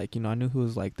I was like, I knew who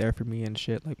was like there for me and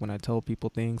shit. Like when I tell people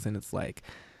things, and it's like,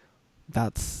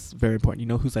 that's very important. You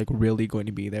know who's like really going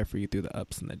to be there for you through the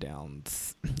ups and the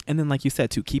downs. And then, like you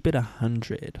said, to keep it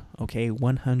 100, okay,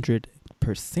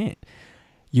 100%.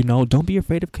 Don't be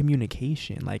afraid of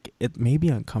communication. Like, it may be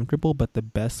uncomfortable, but the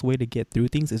best way to get through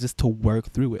things is just to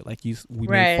work through it. Like, we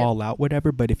may fall out,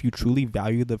 whatever, but if you truly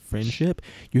value the friendship,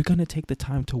 you're going to take the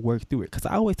time to work through it. Because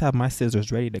I always have my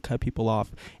scissors ready to cut people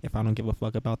off if I don't give a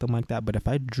fuck about them like that. But if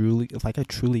I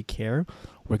truly care,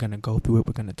 we're going to go through it.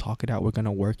 We're going to talk it out. We're going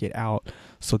to work it out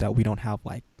so that we don't have,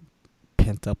 like,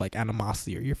 pent up like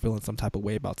animosity, or you're feeling some type of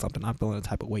way about something, I'm feeling a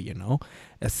type of way,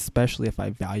 especially if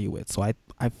I value it. So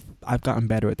I've gotten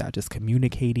better at that, just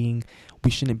communicating.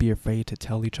 We shouldn't be afraid to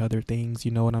tell each other things,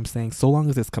 you know what I'm saying, so long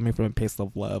as it's coming from a place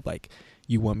of love, like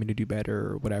you want me to do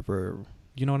better or whatever,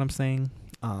 you know what I'm saying.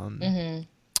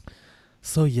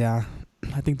 So yeah,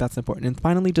 I think that's important. And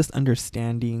finally, just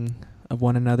understanding of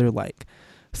one another. Like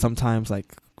sometimes,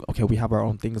 like, okay, we have our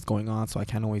own things going on, so I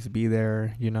can't always be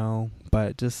there,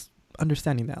 but just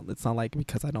understanding that it's not like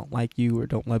because I don't like you or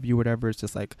don't love you or whatever. It's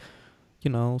just like,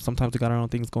 sometimes we got our own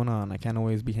things going on. I can't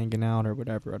always be hanging out or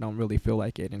whatever. I don't really feel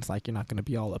like it. And it's like, you're not going to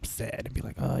be all upset and be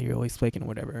like, oh, you're always flaking or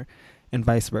whatever. And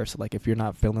vice versa. Like if you're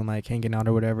not feeling like hanging out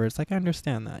or whatever, it's like, I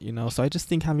understand that, So I just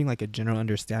think having like a general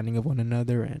understanding of one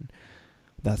another, and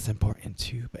that's important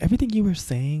too. But everything you were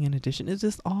saying in addition is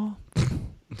just all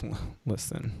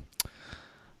listen.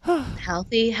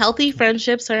 Healthy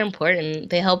friendships are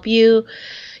important. They help you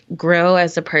grow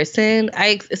as a person.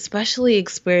 I especially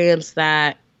experienced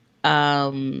that.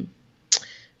 We'll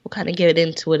kind of get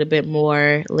into it a bit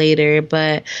more later,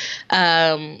 but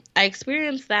I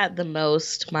experienced that the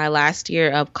most my last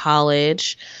year of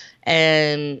college.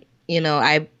 And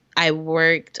I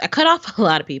cut off a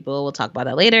lot of people. We'll talk about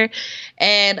that later.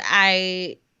 And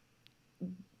I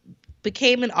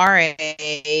became an RA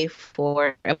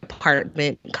for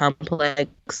apartment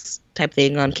complex type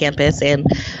thing on campus, and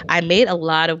I made a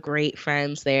lot of great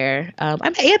friends there. I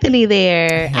met Anthony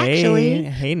there, actually.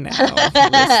 Hey now. So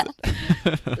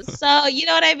you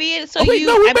know what I mean? So we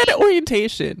met at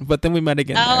orientation, but then we met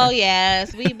again. Oh there.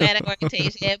 Yes, we met at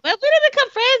orientation, but we didn't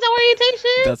become friends at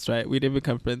orientation. That's right. We didn't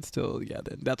become friends till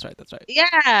then. That's right.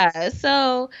 Yeah.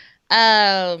 So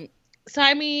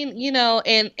I mean,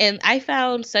 and I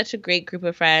found such a great group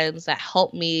of friends that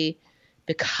helped me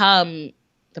become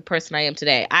the person I am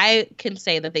today. I can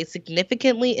say that they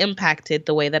significantly impacted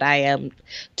the way that I am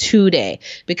today,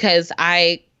 because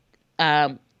I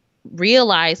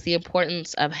realized the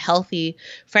importance of healthy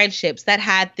friendships that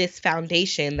had this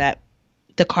foundation that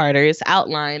the Carters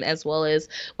outlined, as well as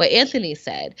what Anthony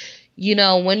said.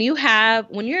 When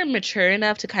you're mature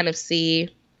enough to kind of see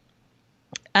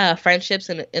friendships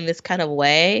in this kind of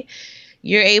way,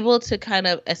 you're able to kind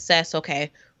of assess,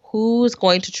 okay, who's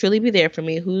going to truly be there for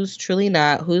me, who's truly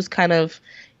not, who's kind of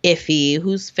iffy,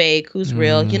 who's fake, who's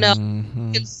real. You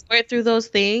can sort through those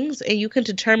things, and you can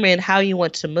determine how you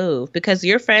want to move, because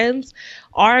your friends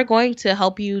are going to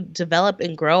help you develop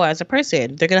and grow as a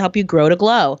person. They're going to help you grow to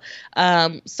glow.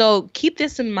 So keep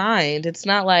this in mind. It's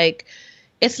not,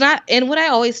 and what I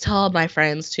always tell my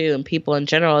friends too, and people in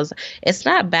general, is it's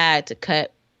not bad to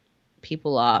cut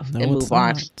people off and move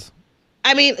on.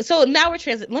 I mean, so now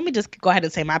let me just go ahead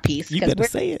and say my piece. You better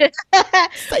say it.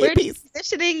 Say your piece.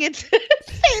 Transitioning into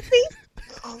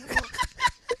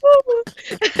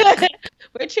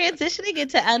we're transitioning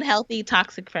into unhealthy,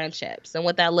 toxic friendships and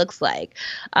what that looks like.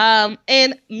 And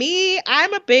me,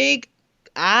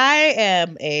 I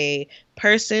am a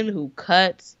person who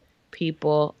cuts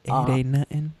people off. It ain't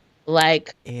nothing.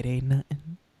 Like, it ain't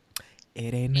nothing.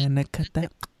 It ain't nothing to cut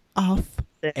that off.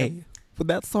 Hey, when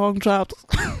that song dropped.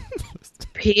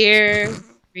 Period.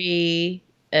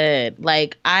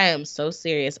 Like, I am so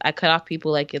serious. I cut off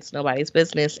people like it's nobody's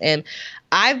business. And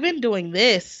I've been doing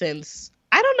this since,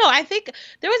 I don't know, I think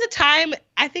there was a time,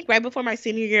 right before my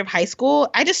senior year of high school,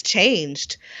 I just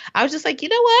changed. I was just like, you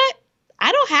know what?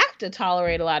 I don't have to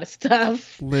tolerate a lot of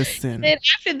stuff. Listen. And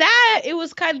after that, it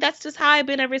was that's just how I've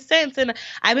been ever since. And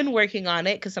I've been working on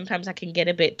it, because sometimes I can get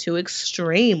a bit too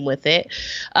extreme with it.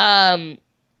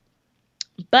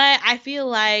 But I feel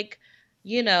like,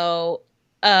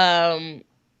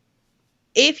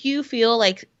 if you feel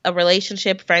like a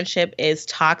relationship, friendship is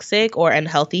toxic or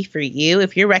unhealthy for you,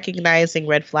 if you're recognizing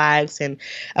red flags and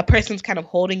a person's kind of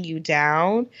holding you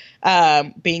down,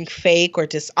 being fake or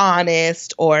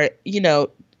dishonest, or,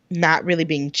 not really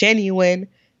being genuine,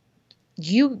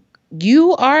 you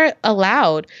are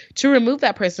allowed to remove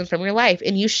that person from your life,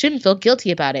 and you shouldn't feel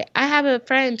guilty about it. I have a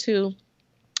friend who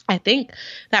I think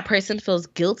that person feels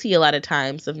guilty a lot of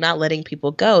times of not letting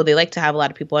people go. They like to have a lot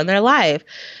of people in their life.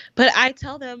 But I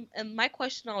tell them, and my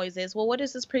question always is, well, what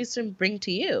does this person bring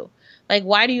to you? Like,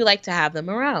 why do you like to have them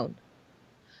around?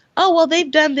 Oh, well, they've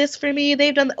done this for me.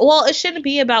 Well, it shouldn't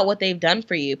be about what they've done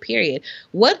for you, period.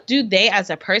 What do they as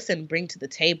a person bring to the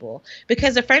table?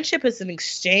 Because a friendship is an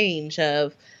exchange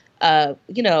of,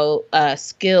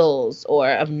 skills or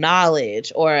of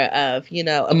knowledge or of,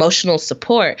 emotional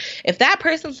support. If that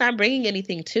person's not bringing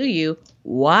anything to you,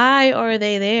 why are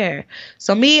they there?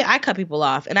 So me, I cut people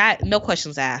off, and no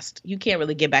questions asked. You can't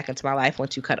really get back into my life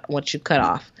once you cut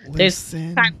off.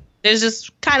 Listen. There's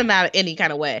just kind of not any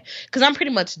kind of way, because I'm pretty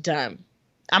much done.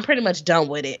 I'm pretty much done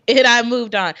with it, and I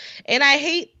moved on. And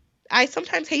I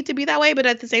sometimes hate to be that way, but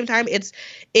at the same time, it's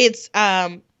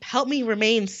helped me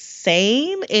remain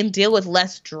sane and deal with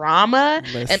less drama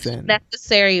and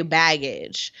unnecessary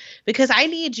baggage. Because I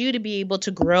need you to be able to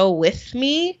grow with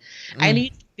me. I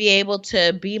need you to be able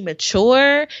to be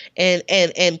mature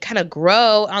and kind of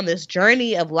grow on this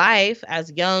journey of life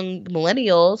as young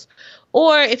millennials.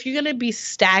 Or if you're going to be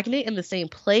stagnant in the same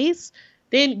place,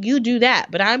 then you do that.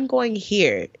 But I'm going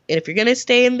here. And if you're going to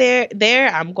stay in there,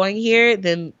 I'm going here,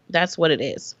 then that's what it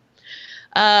is.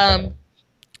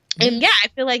 And yeah, I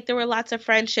feel like there were lots of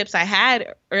friendships I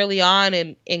had early on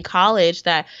in college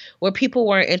where people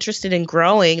weren't interested in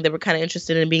growing. They were kind of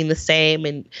interested in being the same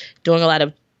and doing a lot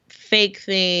of fake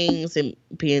things and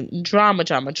being drama,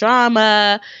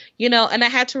 and I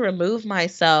had to remove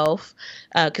myself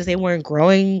because they weren't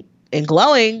growing and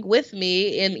glowing with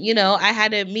me. And, I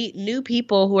had to meet new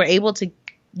people who were able to,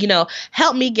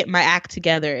 help me get my act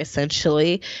together,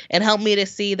 essentially, and help me to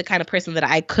see the kind of person that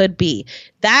I could be.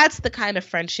 That's the kind of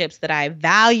friendships that I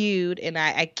valued, and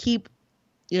I keep,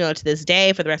 to this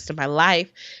day for the rest of my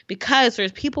life, because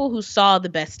there's people who saw the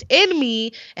best in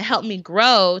me and helped me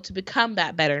grow to become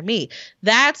that better me.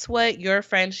 That's what your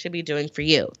friends should be doing for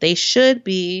you. They should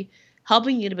be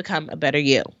helping you to become a better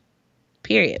you,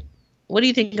 period. What do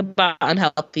you think about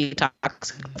unhealthy,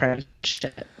 toxic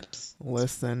friendships?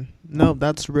 Listen, no,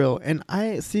 that's real. And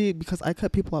I see, because I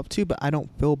cut people off too, but I don't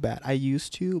feel bad. I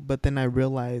used to, but then I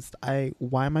realized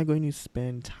why am I going to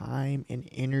spend time and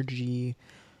energy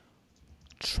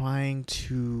trying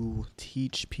to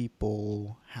teach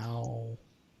people how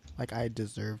I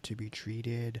deserve to be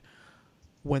treated,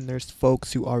 when there's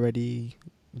folks who already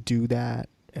do that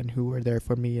and who are there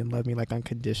for me and love me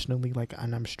unconditionally,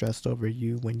 and I'm stressed over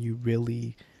you when you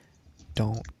really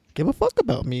don't give a fuck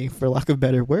about me, for lack of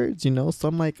better words, So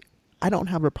I'm I don't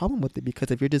have a problem with it, because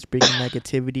if you're just bringing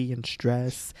negativity and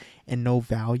stress and no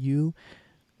value,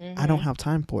 I don't have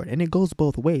time for it. And it goes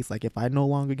both ways. If I no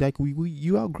longer,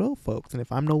 you outgrow folks, and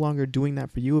if I'm no longer doing that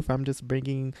for you, if I'm just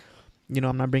bringing,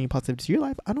 I'm not bringing positivity to your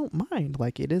life, I don't mind.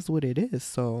 It is what it is.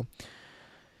 So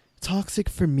toxic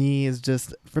for me is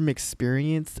just from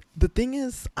experience. The thing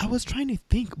is, I was trying to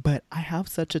think, but I have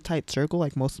such a tight circle.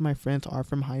 Most of my friends are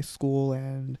from high school,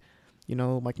 and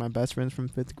my best friends from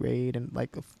 5th grade, and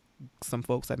some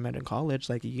folks I met in college,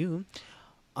 like you.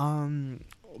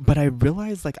 But I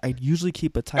realized I usually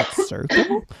keep a tight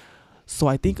circle. So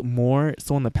I think more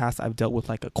so in the past, I've dealt with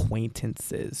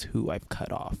acquaintances who I've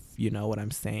cut off. You know what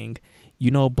I'm saying?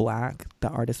 Black, the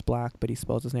artist Black, but he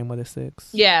spells his name with a 6.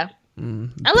 Yeah.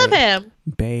 I love him.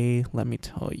 Bae, let me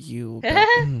tell you.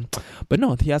 But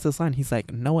no, he has this line. He's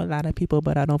know a lot of people,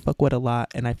 but I don't fuck with a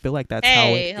lot. And I feel that's how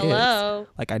it is.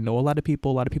 I know a lot of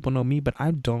people know me, but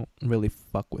I don't really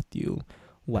fuck with you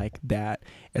like that.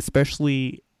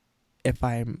 Especially if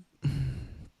I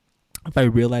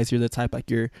realize you're the type,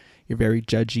 you're very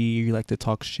judgy, you like to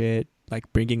talk shit,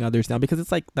 bringing others down, because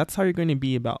it's that's how you're going to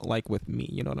be about with me,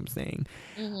 you know what I'm saying?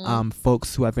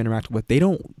 Folks who I've interacted with,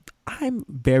 I'm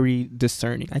very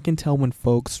discerning. I can tell when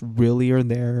folks really are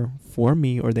there for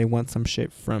me or they want some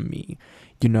shit from me.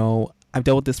 I've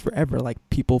dealt with this forever.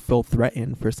 People feel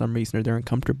threatened for some reason, or they're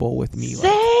uncomfortable with me.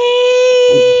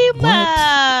 Same.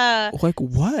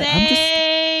 What?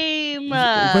 Same.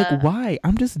 Why?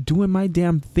 I'm just doing my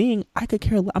damn thing. I could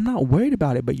care. I'm not worried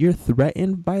about it, but you're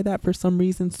threatened by that for some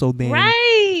reason. So then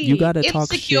you gotta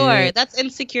talk shit. That's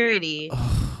insecurity.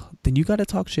 Then you gotta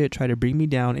talk shit, try to bring me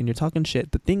down, and you're talking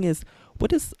shit. The thing is,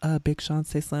 what does Big Sean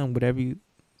say? Something, whatever you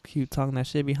keep talking that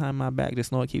shit behind my back,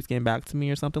 just know it keeps getting back to me,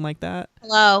 or something like that.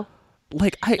 Hello.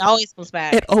 It always comes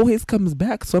back. It always comes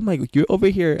back. So I'm you're over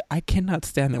here. I cannot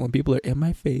stand that when people are in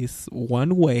my face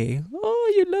one way.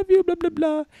 Oh, you love you, blah blah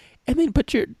blah, and then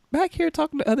but you're back here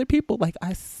talking to other people.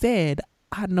 I said,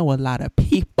 I know a lot of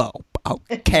people.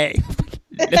 Okay,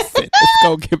 listen, it's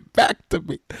gonna get back to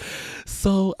me.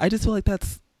 So I just feel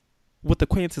that's with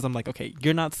acquaintances, I'm like, okay,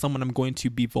 you're not someone I'm going to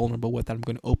be vulnerable with, that I'm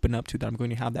going to open up to, that I'm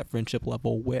going to have that friendship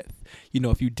level with.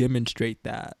 If you demonstrate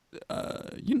that,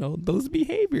 those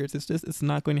behaviors, it's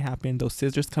not going to happen. Those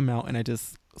scissors come out and I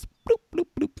just bloop, bloop,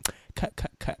 bloop,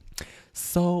 cut.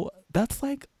 So that's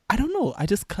like, I don't know. I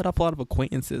just cut off a lot of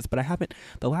acquaintances, but I haven't.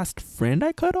 The last friend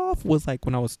I cut off was like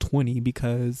when I was 20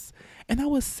 and that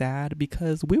was sad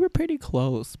because we were pretty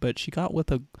close, but she got with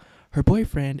her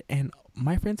boyfriend, and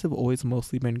my friends have always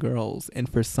mostly been girls, and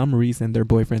for some reason their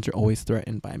boyfriends are always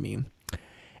threatened by me.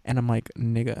 And I'm like,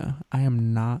 nigga, I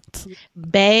am not.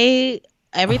 Bae,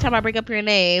 every time I bring up your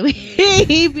name,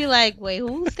 he'd be like, wait,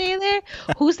 who's staying there?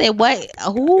 Who stayed what?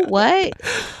 Who, what?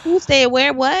 Who stayed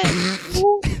where? What?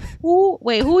 Who?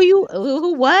 Wait, who are you?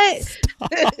 Who, what?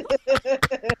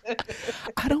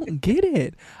 I don't get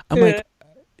it. I'm like,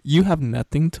 you have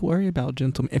nothing to worry about,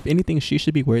 gentlemen. If anything, she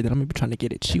should be worried that I'm gonna be trying to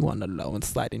get it you on the low and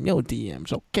slide in your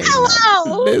DMs. Okay, hello.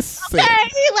 Now, listen. Okay.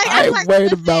 Like, I'm like,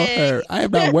 worried listen. about her. I am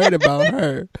not worried about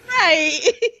her. Right.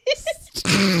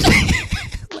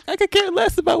 I could care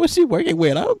less about what she working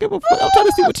with. I don't give a fuck. I'm trying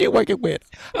to see what she working with.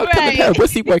 I'm telling her, Right.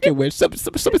 what's he working with? Show me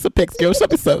some pics, girl. Show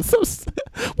me some.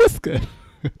 What's good?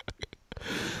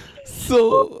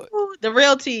 So The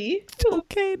real tea.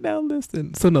 okay, now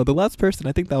listen. So no, the last person,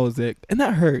 I think that was it, and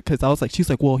that hurt because I was like, she's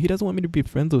like, well, he doesn't want me to be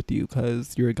friends with you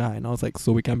because you're a guy, and I was like,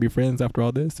 so we can't be friends after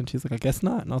all this? And she's like, I guess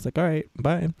not. And I was like, all right,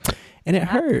 bye. And it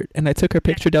hurt, and I took her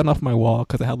picture down off my wall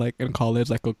because I had like in college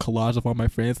like a collage of all my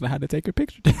friends, and I had to take her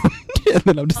picture down. And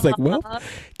then I'm just like, well,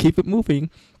 keep it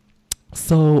moving.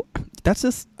 So that's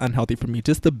just unhealthy for me.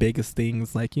 Just the biggest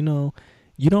things, like, you don't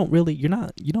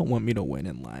want me to win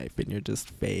in life, and you're just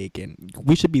fake, and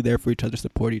we should be there for each other,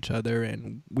 support each other,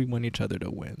 and we want each other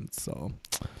to win. So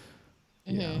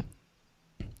yeah.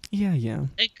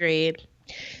 Agreed.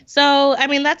 So, I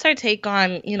mean, that's our take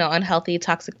on, unhealthy,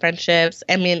 toxic friendships.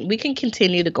 I mean, we can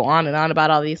continue to go on and on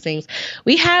about all these things.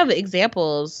 We have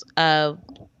examples of,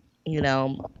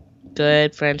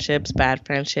 good friendships, bad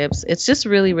friendships. It's just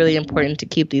really, really important to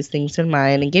keep these things in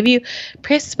mind and give you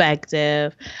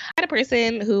perspective. I had a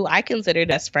person who I considered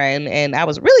best friend and I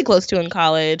was really close to in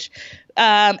college.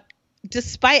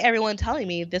 Despite everyone telling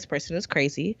me this person is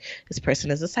crazy, this person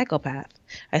is a psychopath.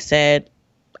 I said,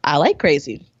 I like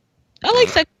crazy. I like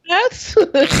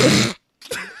psychopaths.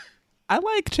 I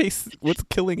like Chase. What's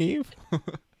Killing Eve?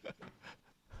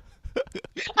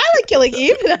 I like Killing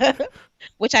Eve,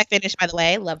 which I finished, by the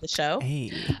way. Love the show.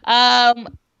 Hey. And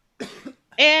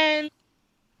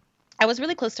I was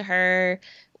really close to her.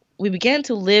 We began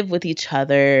to live with each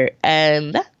other,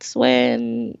 and that's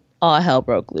when all hell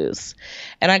broke loose.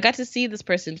 And I got to see this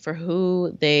person for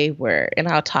who they were and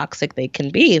how toxic they can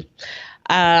be.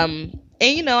 And,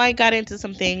 I got into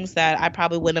some things that I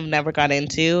probably wouldn't have never got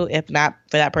into if not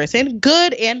for that person,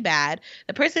 good and bad.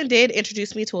 The person did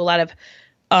introduce me to a lot of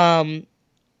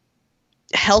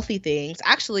healthy things.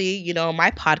 Actually,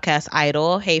 my podcast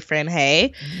idol, Hey Friend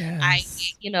Hey,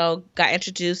 Yes. I got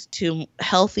introduced to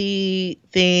healthy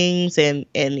things and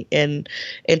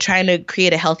trying to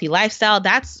create a healthy lifestyle.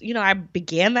 That's, I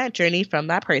began that journey from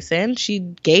that person. She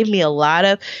gave me a lot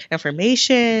of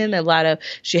information,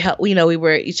 she helped, we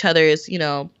were each other's,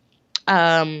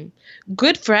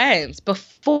 good friends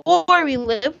before we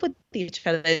lived with each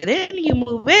other. Then you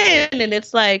move in and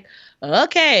it's like,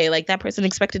 okay, like that person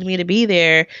expected me to be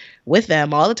there with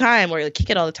them all the time, or like,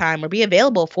 kick it all the time, or be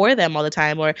available for them all the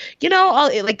time, or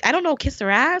I don't know, kiss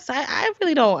their ass. I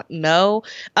really don't know.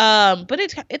 But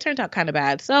it turned out kind of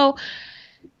bad. So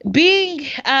being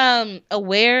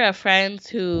aware of friends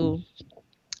who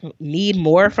need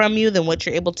more from you than what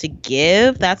you're able to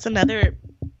give, that's another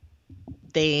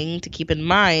thing to keep in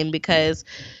mind, because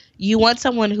you want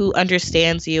someone who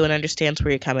understands you and understands where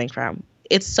you're coming from.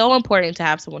 It's so important to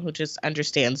have someone who just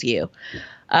understands you,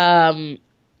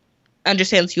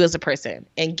 understands you as a person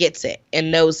and gets it and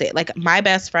knows it. Like my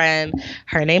best friend,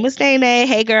 her name is Nene.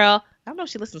 Hey girl. I don't know if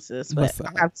she listens to this, but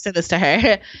I'll send this to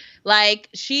her. Like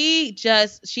she's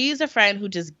a friend who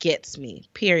just gets me,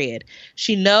 period.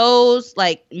 She knows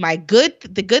like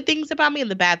the good things about me and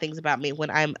the bad things about me. When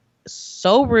I'm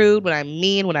so rude, when I'm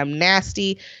mean, when I'm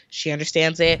nasty, she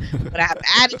understands it. When I have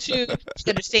attitude, she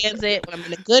understands it. When I'm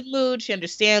in a good mood, she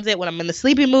understands it. When I'm in the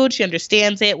sleepy mood, she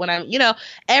understands it. When I'm,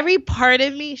 every part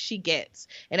of me she gets,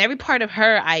 and every part of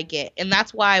her I get, and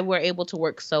that's why we're able to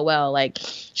work so well. Like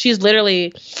she's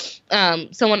literally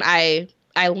someone I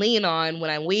lean on when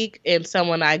I'm weak, and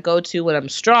someone I go to when I'm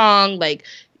strong. Like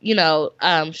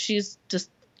she's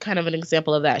just kind of an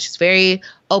example of that. She's very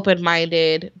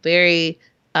open-minded, very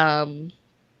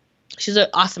she's an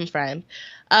awesome friend.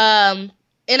 And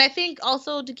I think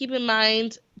also to keep in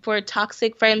mind for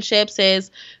toxic friendships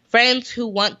is friends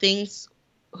who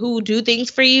who do things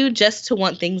for you just to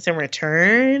want things in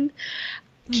return.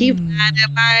 Keep that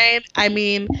in mind. I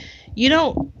mean,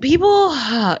 people,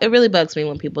 it really bugs me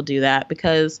when people do that,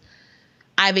 because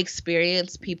I've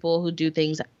experienced people who do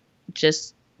things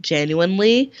just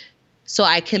genuinely. So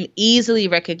I can easily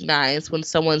recognize when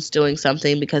someone's doing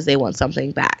something because they want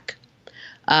something back.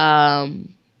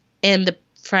 And the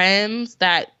friends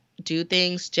that do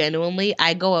things genuinely,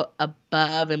 I go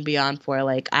above and beyond for.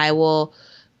 Like, I will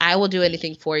do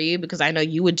anything for you because I know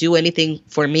you would do anything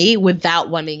for me without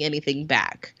wanting anything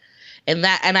back. And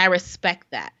I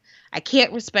respect that. I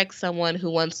can't respect someone who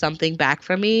wants something back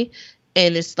from me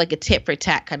and it's like a tit for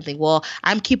tat kind of thing. Well,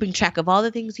 I'm keeping track of all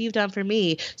the things you've done for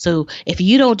me. So if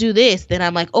you don't do this, then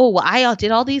I'm like, oh, well, I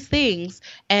did all these things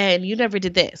and you never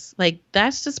did this. Like,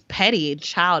 that's just petty and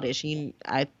childish. You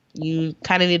kind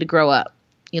of need to grow up.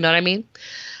 You know what I mean?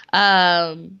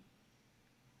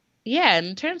 Yeah,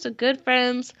 in terms of good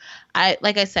friends,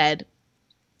 like I said,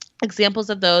 examples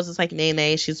of those is like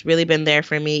Nene. She's really been there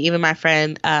for me. Even my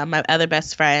friend, my other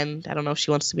best friend, I don't know if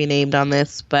she wants to be named on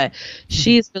this, but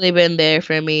she's really been there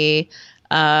for me.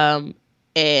 And,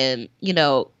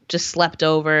 just slept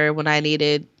over when I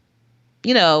needed,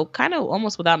 kind of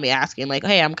almost without me asking, like,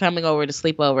 hey, I'm coming over to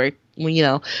sleep over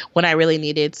when I really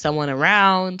needed someone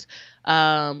around,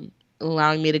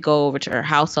 allowing me to go over to her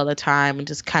house all the time and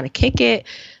just kind of kick it.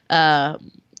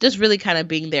 Just really kind of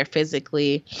being there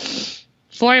physically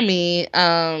for me.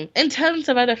 And tons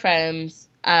of other friends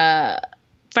I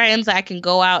can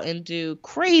go out and do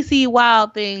crazy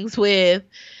wild things with,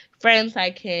 friends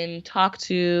I can talk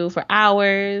to for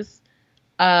hours,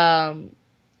 friends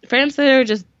that are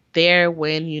just there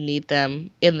when you need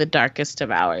them in the darkest of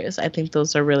hours. I think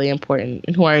those are really important,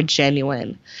 and who are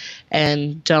genuine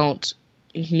and don't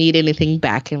need anything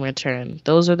back in return.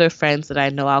 Those are the friends that I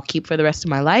know I'll keep for the rest of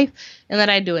my life and that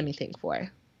I do anything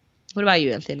for. What about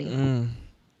you, Anthony?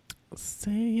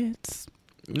 Say it.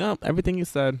 No, everything you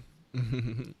said.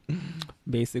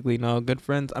 Basically, no, good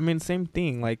friends. I mean, same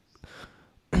thing. Like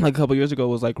a couple years ago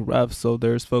was like rough. So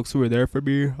there's folks who were there for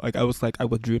me. Like I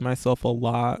withdrew myself a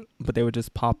lot, but they would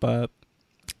just pop up.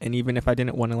 And even if I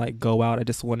didn't want to like go out, I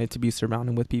just wanted to be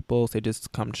surrounded with people. So they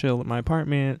just come chill at my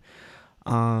apartment.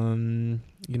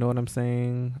 You know what I'm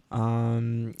saying?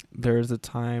 There's a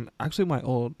time, actually my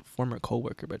old former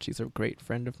coworker, but she's a great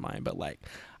friend of mine, but like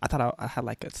I thought I had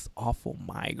like this awful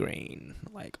migraine,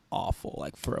 like awful,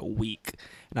 like for a week,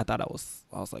 and I thought I was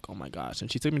like, oh my gosh.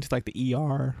 And she took me to like the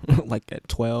ER like at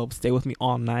 12, stay with me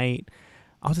all night.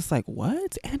 I was just like,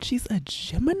 what? And she's a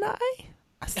Gemini?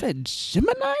 I said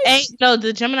Gemini? No,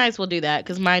 the Geminis will do that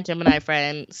because my Gemini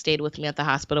friend stayed with me at the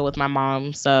hospital with my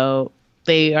mom, so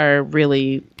they are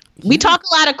really. We talk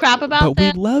a lot of crap about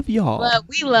them. But we love y'all. But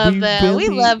we love them. Really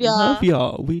we love y'all. Love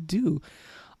y'all. We do.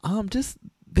 Just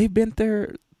they've been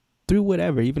there through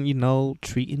whatever. Even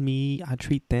treating me, I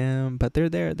treat them. But they're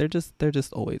there. They're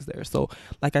just always there. So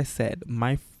like I said,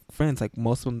 my friends, like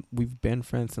most of them, we've been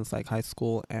friends since like high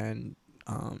school and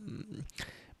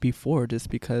before, just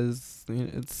because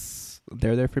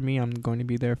they're there for me. I'm going to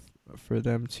be there for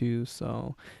them too.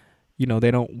 So. We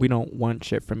don't want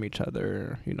shit from each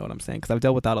other. You know what I'm saying? Because I've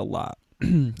dealt with that a lot,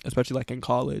 especially like in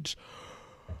college.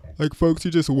 Like folks who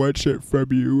just want shit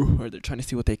from you, or they're trying to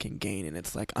see what they can gain, and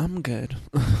it's like, I'm good.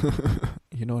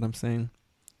 You know what I'm saying?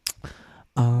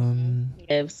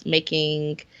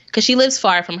 Because she lives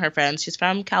far from her friends. She's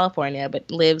from California, but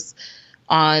lives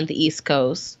on the East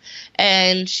Coast,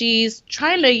 and she's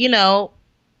trying to,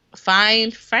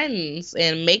 find friends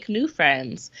and make new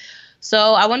friends.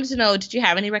 So I wanted to know, did you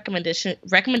have any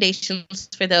recommendations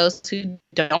for those who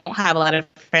don't have a lot of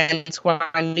friends, who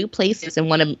are in new places and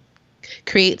want to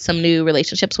create some new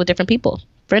relationships with different people,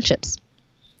 friendships?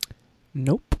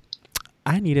 Nope.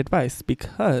 I need advice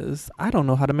because I don't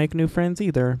know how to make new friends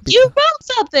either. You wrote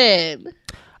something.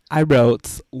 I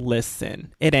wrote,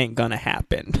 listen, it ain't gonna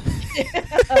happen.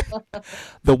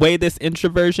 The way this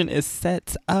introversion is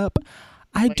set up,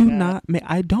 I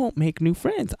don't make new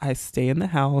friends. I stay in the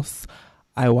house.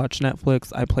 I watch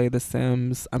Netflix. I play The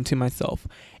Sims. I'm to myself.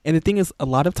 And the thing is, a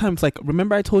lot of times, like,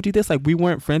 remember I told you this? Like, we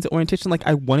weren't friends at orientation. Like,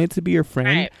 I wanted to be your friend,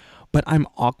 right, but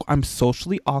I'm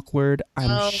socially awkward.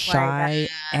 I'm shy,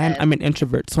 and I'm an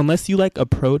introvert. So unless you like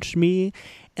approach me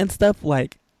and stuff,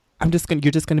 like,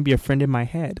 you're just gonna be a friend in my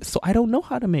head. So I don't know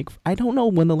how to I don't know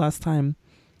when's the last time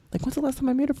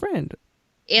I made a friend.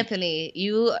 Anthony,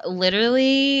 you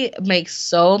literally make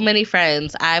so many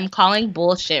friends. I'm calling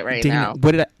bullshit right Dang now. it.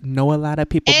 What did I know a lot of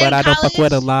people, In but I don't fuck with a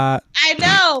college- lot. I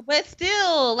know, but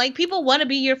still, like, people want to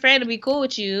be your friend and be cool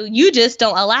with you. You just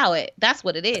don't allow it. That's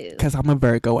what it is. Because I'm a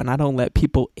Virgo and I don't let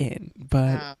people in.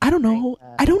 But Oh I don't my know.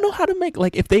 God. I don't know how to make,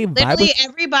 like, if they vibe Literally with...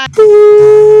 everybody.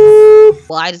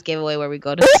 Well, I just gave away where we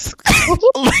go to school.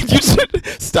 Like, you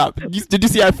should stop. Did you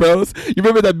see I froze? You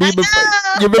remember that meme of know.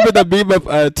 you remember that meme of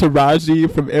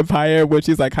Taraji from Empire when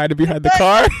she's like hiding behind the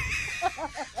car?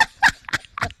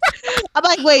 I'm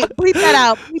like, wait, bleep that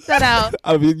out. Bleep that out.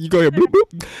 I mean, you go here, boop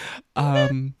boop.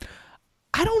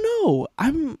 I don't know.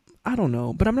 I don't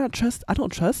know, but I don't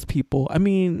trust people. I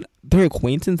mean, they're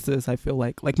acquaintances. I feel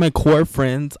like my core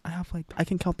friends. I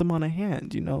can count them on a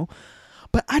hand, you know.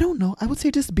 But I don't know. I would say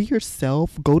just be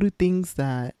yourself. Go to things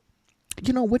that,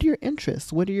 you know, what are your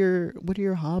interests? What are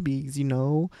your hobbies? You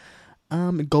know,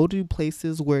 go to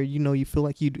places where, you know, you feel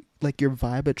like your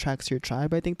vibe attracts your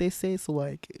tribe, I think they say. So,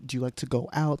 like, do you like to go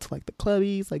out to, like, the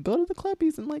clubbies? Like, go to the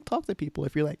clubbies and, like, talk to people.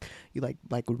 If you're like, you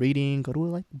like reading, go to a,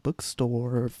 like,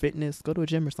 bookstore or fitness, go to a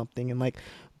gym or something, and, like,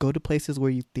 go to places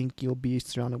where you think you'll be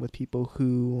surrounded with people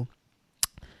who,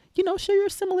 you know, share your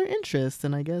similar interests.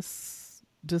 And I guess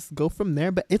just go from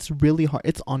there. But it's really hard.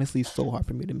 It's honestly so hard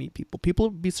for me to meet people. People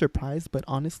would be surprised, but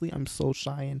honestly, I'm so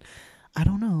shy and I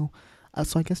don't know.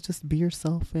 So I guess just be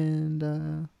yourself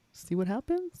and see what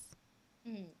happens.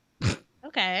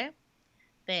 Okay.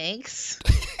 Thanks.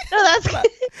 No, that's good.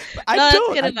 I No, that's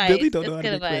don't. good I advice. really don't know That's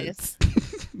how to good make advice.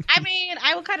 friends. I mean,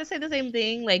 I would kind of say the same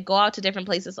thing. Like, go out to different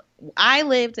places. I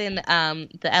lived in the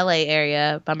LA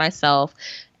area by myself.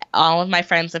 All of my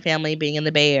friends and family being in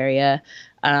the Bay Area.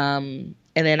 And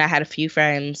then I had a few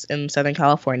friends in Southern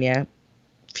California.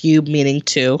 Few meaning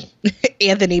two.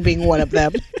 Anthony being one of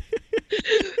them.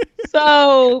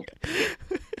 So,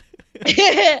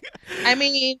 I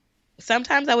mean,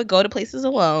 sometimes I would go to places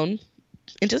alone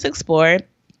and just explore,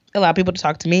 allow people to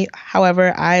talk to me.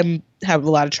 However, I have a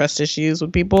lot of trust issues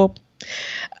with people,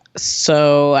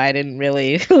 so I didn't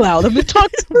really allow them to talk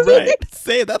to me. Right.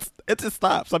 Say that's it. Just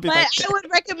stop. Some people But like, I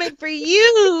would recommend for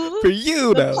you, for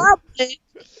you the though. public,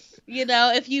 you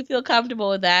know, if you feel comfortable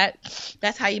with that,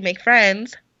 that's how you make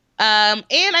friends. And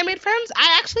I made friends.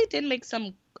 I actually did make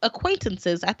some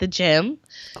acquaintances at the gym,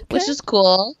 which is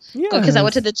cool. Because I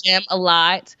went to the gym a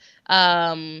lot,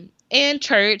 and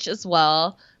church as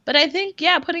well. But I think,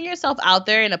 yeah, putting yourself out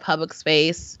there in a public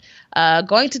space,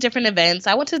 going to different events.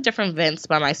 I went to different events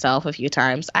by myself a few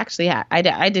times. Actually, yeah, I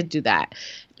did do that.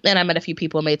 And I met a few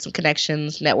people, made some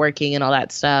connections, networking, and all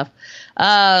that stuff. So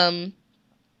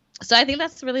I think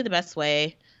that's really the best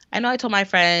way. I know I told my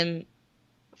friend,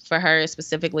 for her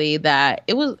specifically, that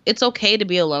it's okay to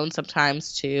be alone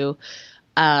sometimes too.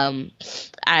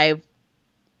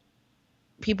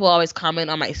 People always comment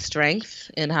on my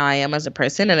strength and how I am as a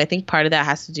person, and I think part of that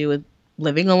has to do with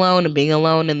living alone and being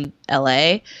alone in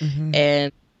LA. Mhm.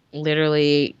 And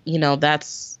literally, you know,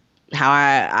 that's how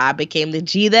I became the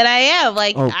G that I am.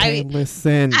 Like, Okay,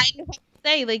 listen. I have to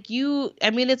say, like,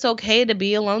 it's okay to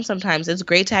be alone sometimes. It's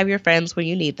great to have your friends when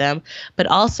you need them, but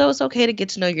also it's okay to get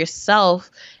to know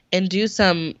yourself and do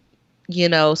some, you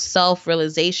know,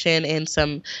 self-realization and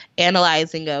some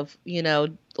analyzing of, you know,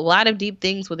 a lot of deep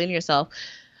things within yourself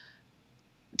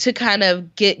to kind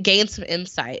of gain some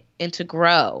insight and to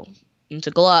grow and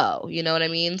to glow. You know what I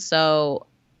mean? So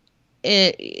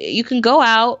you can go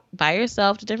out by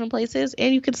yourself to different places,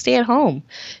 and you can stay at home,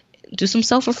 do some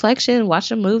self-reflection,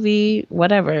 watch a movie,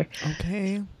 whatever.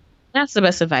 Okay. That's the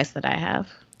best advice that I have.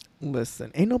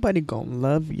 Listen, ain't nobody gonna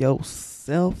love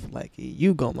yourself like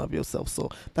you gonna love yourself. So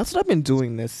that's what I've been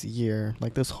doing this year.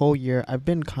 Like this whole year, I've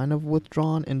been kind of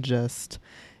withdrawn and just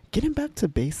getting back to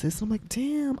basics. I'm like,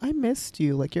 damn, I missed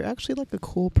you. Like, you're actually like a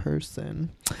cool person.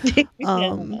 You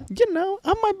know,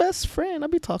 I'm my best friend. I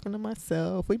be talking to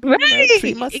myself. We be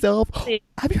treat myself.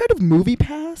 Have you heard of Movie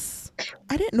Pass?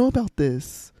 I didn't know about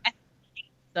this.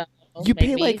 So, You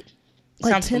pay maybe. like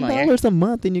Sounds familiar. $10 a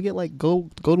month, and you get like go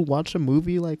to watch a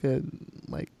movie like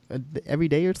every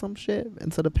day or some shit,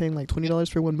 instead of paying like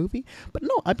 $20 for one movie. But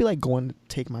no, I'd be like going to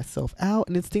take myself out,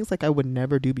 and it's things like I would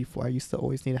never do before. I used to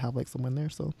always need to have like someone there.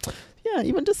 So yeah,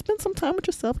 even just spend some time with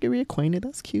yourself, get reacquainted.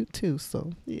 That's cute too.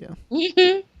 So yeah, Mhm.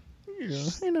 yeah,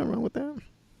 ain't nothing wrong with that.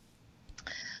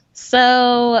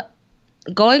 So,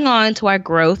 going on to our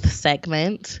growth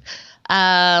segment,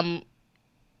 I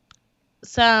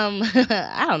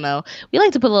don't know. We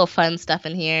like to put a little fun stuff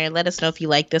in here. Let us know if you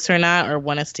like this or not, or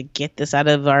want us to get this out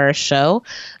of our show.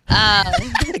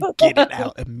 Get it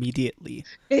out immediately.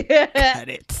 Cut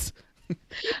it.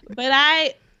 But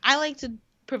I like to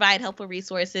provide helpful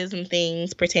resources and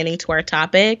things pertaining to our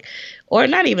topic, or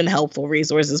not even helpful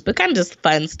resources, but kind of just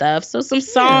fun stuff. So some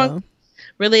songs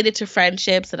related to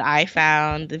friendships that I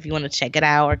found, if you want to check it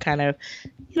out, or kind of,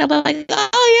 but like,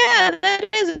 oh yeah, that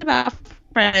is about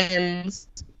friends.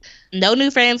 No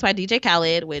New Friends by DJ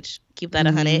Khaled, which keep that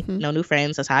 100. No New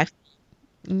Friends, that's how I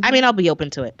feel. I mean, I'll be open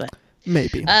to it, but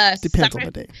maybe depends on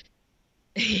the day.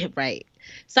 Right.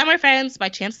 Summer Friends by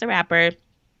Chance the Rapper.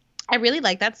 I really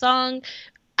like that song.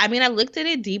 I mean, I looked at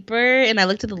it deeper and I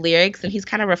looked at the lyrics, and he's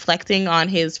kind of reflecting on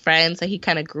his friends that he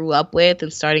kind of grew up with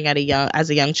and starting as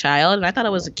a young child. And I thought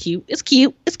it was It's a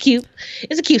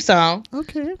cute song.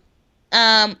 Okay.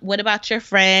 What About Your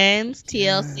Friends?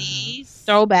 TLC. Yes.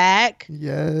 Throwback.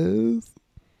 Yes.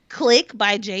 Click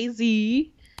by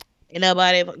Jay-Z. Ain't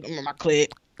nobody my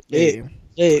click. Hey.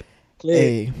 Click.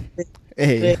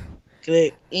 Hey.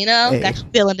 Click. Got you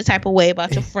feeling the type of way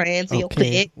about your friends and your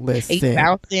clique. Listen. And you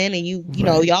bouncing and you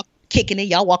know, y'all kicking it,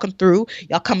 y'all walking through,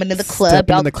 y'all coming to the club.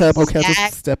 Stepping in the club. Okay,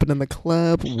 just stepping in the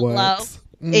club. What?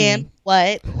 And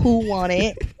what? Who want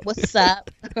it? What's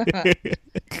up? And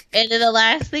then the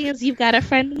last thing is You've Got a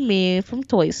Friend in Me from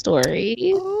Toy Story.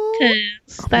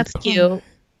 Because that's cute.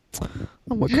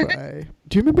 I'm gonna cry.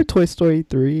 Do you remember Toy Story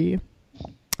 3?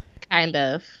 Kind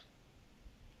of.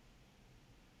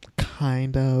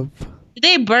 Did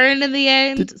they burn in the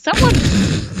end? Someone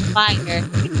fire.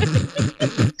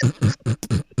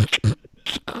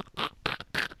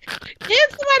 Did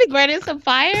somebody burn in some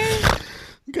fire?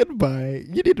 Goodbye.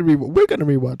 You need to we're gonna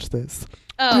rewatch this.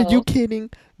 Oh. Are you kidding?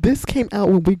 This came out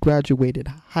when we graduated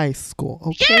high school.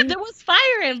 Okay. Yeah, there was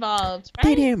fire involved, right?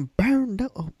 They didn't burn.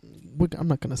 I'm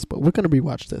not gonna spoil. We're gonna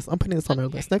rewatch this. I'm putting this on our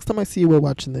list. Next time I see you, we're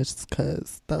watching this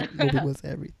because that movie was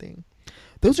everything.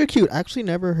 Those are cute. I actually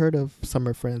never heard of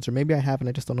Summer Friends, or maybe I have and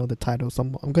I just don't know the title. So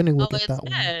I'm gonna look at that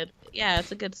one. Yeah,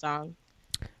 it's a good song.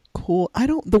 Cool.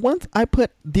 The ones I put,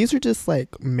 these are just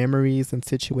like memories and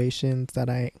situations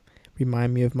that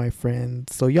remind me of my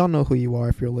friends. So y'all know who you are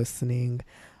if you're listening.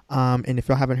 And if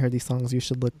y'all haven't heard these songs, you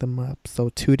should look them up. So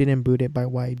Tooted and Booted by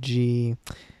YG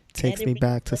takes me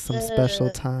back to some special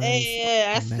times.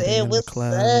 Hey, I said what's up.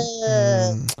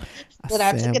 I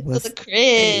I took it to the crib.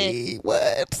 Hey,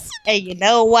 what? Hey, you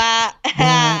know why?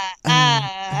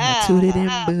 Tooted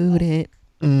and Booted.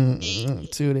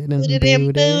 Tooted and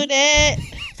Booted.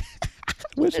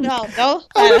 Don't.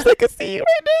 I wish I could see you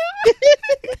right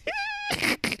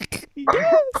now.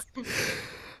 Yes.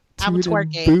 I'm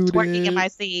twerking in my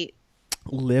seat.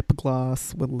 Lip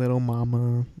Gloss with Little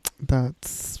Mama.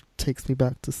 That takes me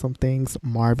back to some things.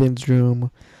 Marvin's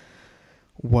Room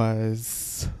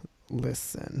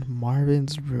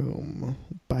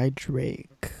by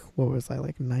Drake. What was I,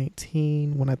 like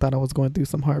 19 when I thought I was going through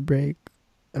some heartbreak?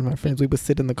 And my friends, we would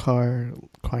sit in the car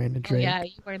crying to Drake. Yeah,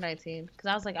 you were 19.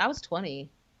 Because I was 20.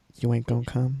 You ain't gonna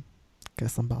come?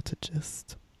 Guess I'm about to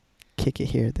just kick it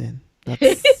here then.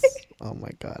 That's oh my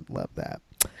God, love that.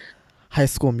 High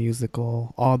School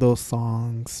Musical, all those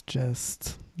songs,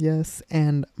 just yes.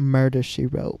 And Murder, She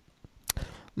Wrote.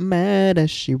 So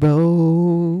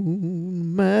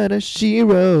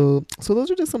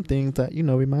those are just some things that,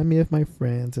 remind me of my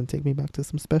friends and take me back to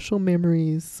some special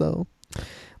memories. So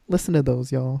listen to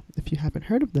those, y'all, if you haven't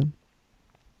heard of them.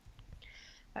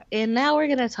 And now we're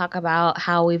going to talk about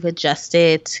how we've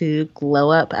adjusted to glow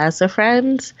up as a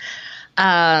friend.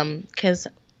 Because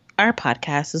our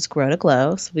podcast is Grow to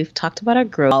Glow. So we've talked about our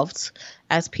growth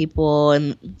as people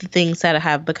and the things that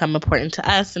have become important to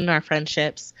us in our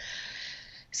friendships.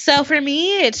 So for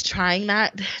me, it's trying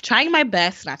my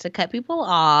best not to cut people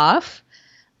off.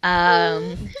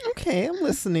 Okay, I'm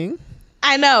listening.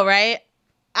 I know, right?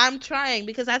 I'm trying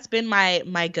because that's been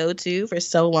my go-to for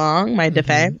so long, my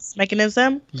defense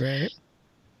mechanism. Right.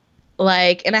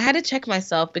 And I had to check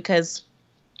myself because,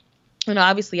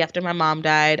 obviously after my mom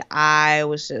died, I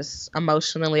was just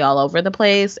emotionally all over the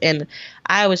place. And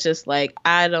I was just like,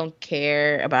 I don't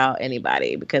care about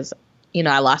anybody because,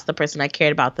 I lost the person I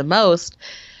cared about the most.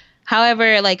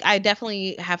 However, I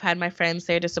definitely have had my friends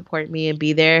there to support me and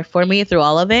be there for me through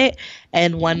all of it.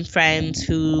 And one friend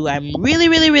who I'm really,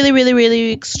 really, really, really,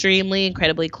 really extremely,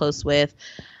 incredibly close with,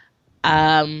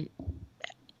 I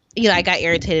got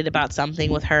irritated about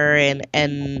something with her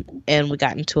and we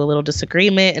got into a little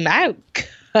disagreement and I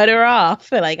cut her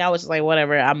off. And I was just like,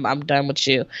 whatever, I'm done with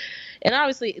you. And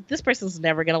obviously this person's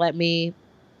never going to let me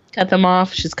cut them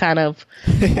off. She's kind of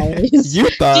you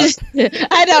thought.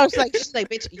 I know. She's like,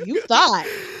 bitch, you thought.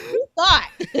 thought.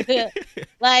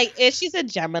 Like, and she's a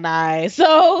Gemini,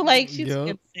 so like she's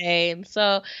Yup. insane.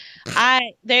 So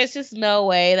there's just no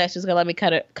way that she's gonna let me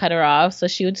cut her off. So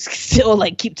she would still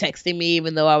like keep texting me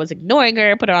even though I was ignoring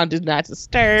her, put her on do not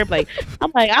disturb. Like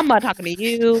I'm not talking to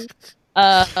you.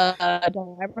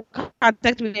 Don't ever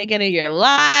contact me again in your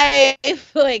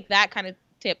life. Like that kind of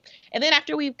tip. And then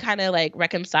after we kind of like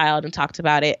reconciled and talked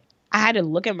about it, I had to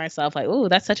look at myself like, oh,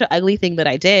 that's such an ugly thing that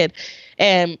I did.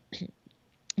 And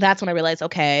that's when I realized,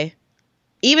 okay,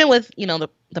 even with,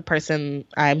 the person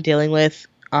I'm dealing with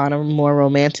on a more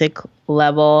romantic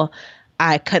level,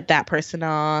 I cut that person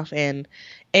off, and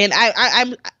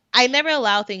I never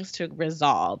allow things to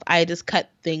resolve. I just cut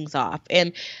things off,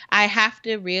 and I have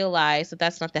to realize that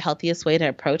that's not the healthiest way to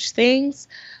approach things.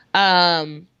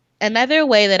 Another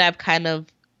way that I've kind of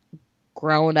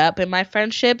grown up in my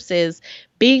friendships is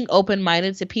being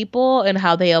open-minded to people and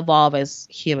how they evolve as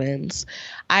humans.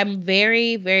 I'm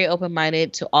very, very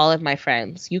open-minded to all of my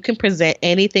friends. You can present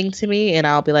anything to me and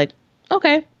I'll be like,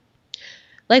 okay,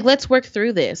 like, let's work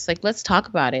through this. Like, let's talk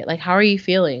about it. Like, how are you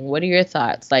feeling? What are your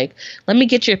thoughts? Like, let me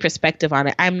get your perspective on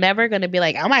it. I'm never going to be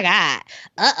like, oh my God,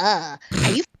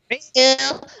 are you for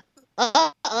real?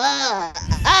 Girl,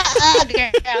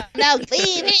 no,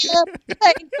 leave him.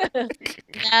 Like,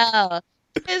 no.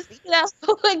 Because,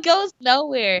 it goes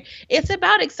nowhere. It's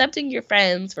about accepting your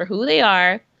friends for who they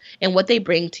are and what they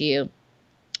bring to you.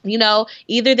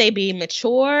 Either they be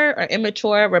mature or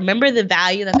immature. Remember the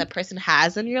value that person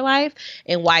has in your life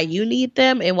and why you need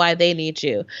them and why they need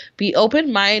you. Be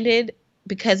open-minded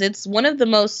because it's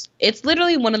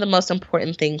literally one of the most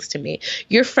important things to me.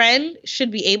 Your friend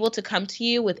should be able to come to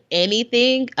you with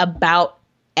anything about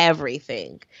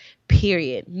everything.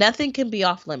 Period. Nothing can be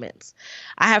off limits.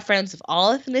 I have friends of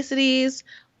all ethnicities,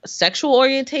 sexual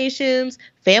orientations,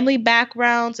 family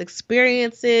backgrounds,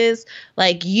 experiences,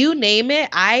 like you name it.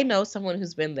 I know someone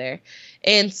who's been there.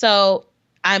 And so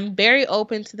I'm very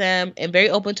open to them and very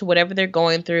open to whatever they're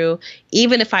going through,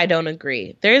 even if I don't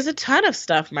agree. There's a ton of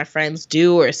stuff my friends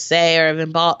do or say or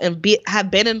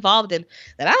have been involved in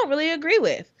that I don't really agree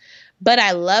with. But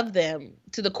I love them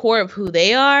to the core of who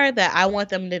they are, that I want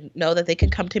them to know that they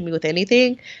can come to me with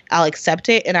anything. I'll accept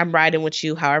it, and I'm riding with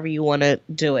you however you want to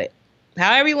do it.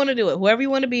 However you want to do it, whoever you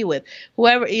want to be with,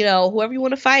 whoever you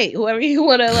want to fight, whoever you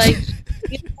want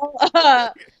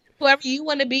to whoever you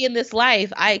want to be in this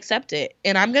life, I accept it.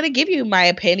 And I'm going to give you my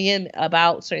opinion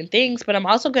about certain things, but I'm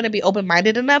also going to be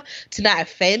open-minded enough to not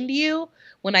offend you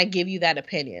when I give you that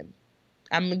opinion.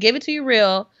 I'm going to give it to you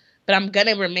real, but I'm going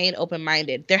to remain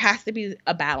open-minded. There has to be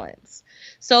a balance.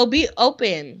 So be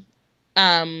open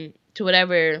to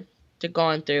whatever you're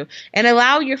going through and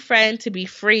allow your friend to be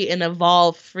free and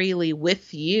evolve freely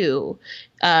with you.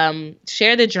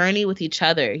 Share the journey with each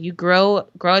other. You grow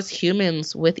as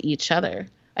humans with each other.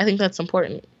 I think that's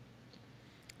important.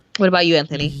 What about you,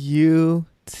 Anthony? Beautiful.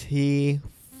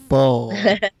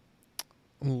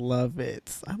 Love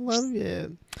it. I love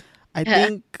it. I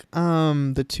think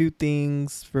the two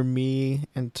things for me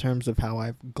in terms of how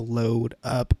I've glowed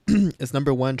up is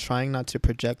number one, trying not to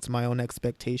project my own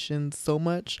expectations so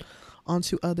much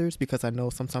onto others, because I know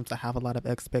sometimes I have a lot of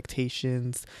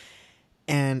expectations,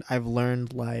 and I've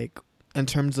learned, like, in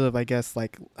terms of, I guess,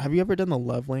 like, have you ever done the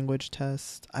love language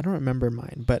test? I don't remember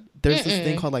mine, but there's this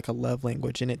thing called like a love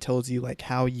language, and it tells you like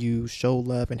how you show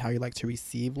love and how you like to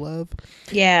receive love.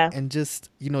 Yeah. And just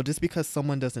because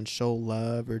someone doesn't show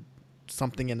love or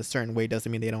something in a certain way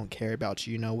doesn't mean they don't care about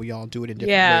you. We all do it in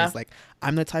different ways. Like,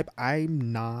 I'm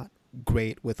not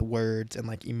great with words and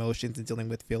like emotions and dealing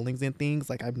with feelings and things.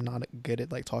 Like, I'm not good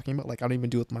at like talking about, like, I don't even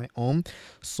do it with my own.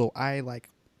 So I like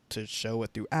to show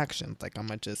it through actions. Like, I'm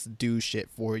gonna just do shit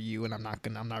for you, and I'm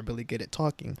not really good at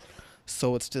talking.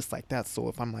 So it's just like that. So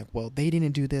if I'm like, well, they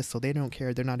didn't do this, so they don't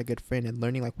care, they're not a good friend, and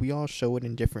learning like we all show it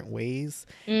in different ways,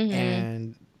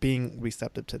 and being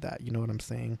receptive to that, you know what I'm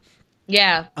saying?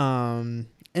 Yeah.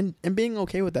 And being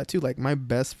okay with that too. Like, my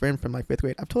best friend from like 5th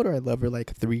grade, I've told her I love her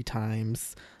like 3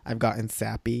 times. I've gotten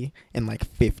sappy in like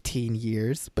 15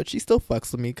 years, but she still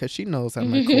fucks with me because she knows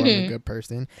I'm like, cool, I'm a good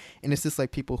person. And it's just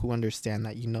like people who understand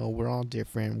that, we're all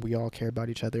different, we all care about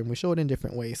each other, and we show it in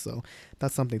different ways. So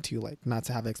that's something too, like, not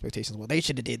to have expectations. Well, they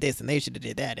should have did this and they should have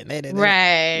did that and they did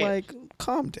right. Like,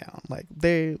 calm down. Like,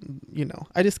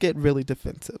 I just get really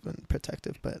defensive and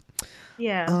protective, but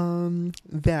yeah.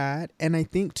 That, and I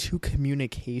think too,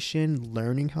 communication,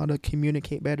 learning how to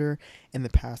communicate better. In the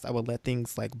past, I would let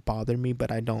things like bother me,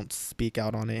 but I don't speak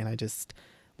out on it, and I just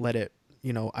let it,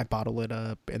 I bottle it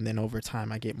up, and then over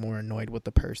time I get more annoyed with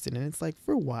the person, and it's like,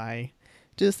 for why?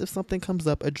 Just if something comes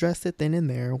up, address it then and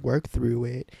there, work through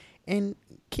it, and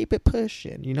keep it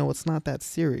pushing. You know, it's not that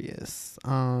serious.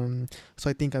 So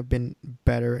I think I've been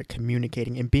better at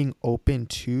communicating and being open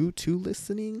to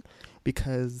listening,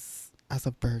 because as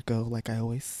a Virgo, like I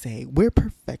always say, we're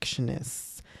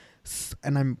perfectionists.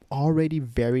 And I'm already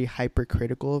very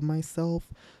hypercritical of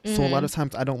myself. So a lot of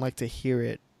times I don't like to hear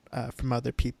it from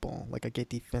other people. Like I get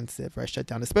defensive or I shut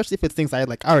down, especially if it's things I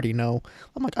already know.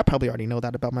 I'm like, I probably already know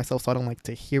that about myself, so I don't like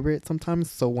to hear it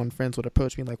sometimes. So when friends would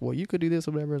approach me like, well, you could do this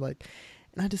or whatever, like,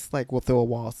 and I just like will throw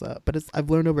walls up. But I've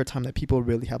learned over time that people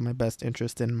really have my best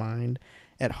interest in mind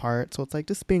at heart. So it's like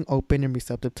just being open and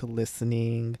receptive to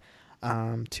listening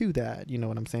to that, you know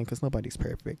what I'm saying? Because nobody's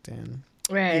perfect. And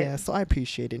Right. yeah, so I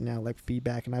appreciate it now, like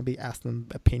feedback, and I'd be asking them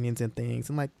opinions and things,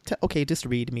 and like, okay, just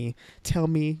read me, tell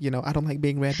me, you know, I don't like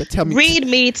being read, but tell me, Read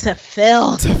me to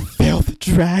filth. to filth,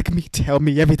 drag me, tell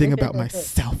me everything about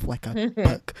myself like a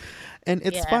book, and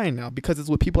it's Yeah. fine now, because it's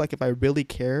with people like, if I really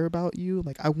care about you,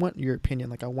 like I want your opinion,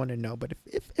 like I want to know, but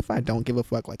if I don't give a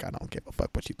fuck, like I don't give a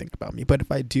fuck what you think about me, but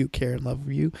if I do care and love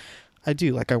you, I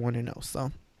do, like I want to know. So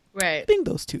I Right. think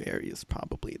those two areas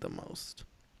probably the most.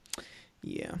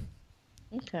 Yeah.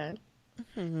 Okay.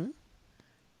 Mm-hmm.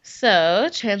 So,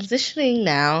 transitioning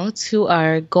now to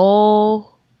our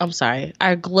goal. I'm sorry,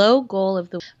 our glow goal of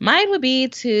the. Mine would be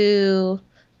to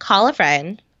call a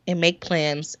friend and make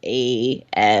plans ASAP.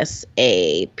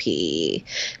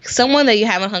 Someone that you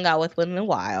haven't hung out with in a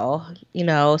while. You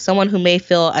know, someone who may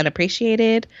feel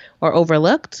unappreciated or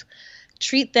overlooked.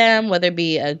 Treat them, whether it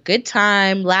be a good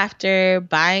time, laughter,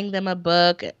 buying them a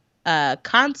book, a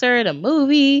concert, a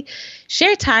movie.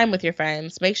 Share time with your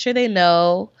friends. Make sure they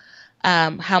know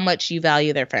how much you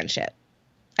value their friendship.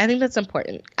 I think that's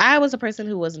important. I was a person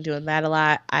who wasn't doing that a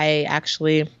lot. I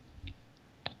actually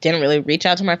didn't really reach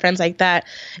out to my friends like that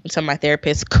until my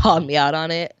therapist called me out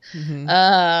on it.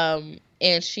 Mm-hmm.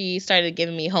 And she started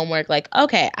giving me homework like,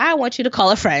 okay, I want you to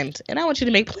call a friend and I want you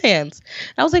to make plans.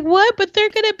 And I was like, what? But they're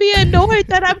going to be annoyed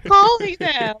that I'm calling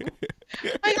them.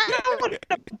 Like, I don't want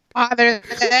to bother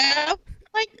them.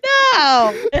 Like,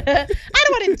 no, I don't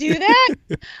want to do that.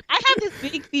 I have this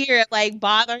big fear of like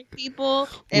bothering people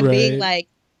and being Right. like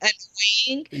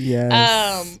annoying.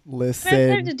 Yes. When I started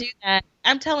Listen. to do that,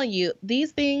 I'm telling you,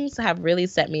 these things have really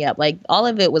set me up. Like all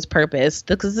of it was purpose,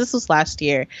 because this was last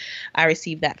year. I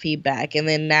received that feedback, and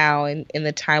then now in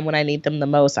the time when I need them the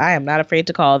most, I am not afraid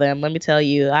to call them. Let me tell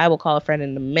you, I will call a friend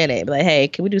in a minute. Be like, hey,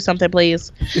 can we do something,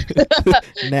 please?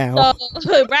 Now.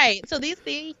 So, right. So these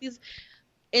things, these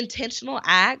intentional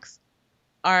acts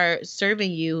are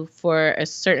serving you for a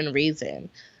certain reason,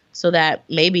 so that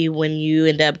maybe when you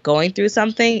end up going through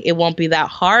something, it won't be that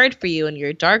hard for you in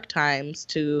your dark times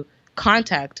to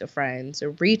contact a friend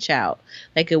or reach out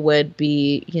like it would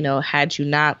be, you know, had you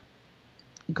not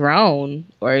grown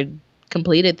or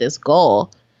completed this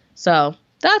goal. So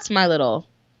that's my little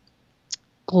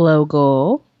glow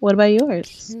goal. What about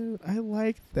yours? Cute. I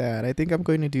like that. I think I'm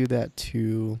going to do that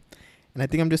too. And I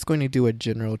think I'm just going to do a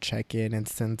general check-in and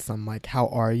send some like, how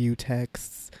are you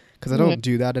texts? Because I don't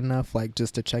do that enough, like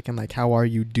just to check in, like, how are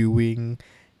you doing?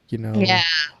 You know, Yeah.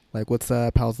 like, what's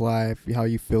up? How's life? How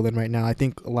you feeling right now? I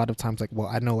think a lot of times, like, well,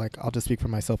 I know, like, I'll just speak for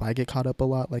myself. I get caught up a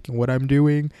lot, like, in what I'm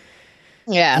doing.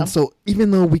 Yeah. And so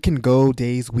even though we can go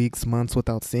days, weeks, months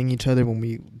without seeing each other, when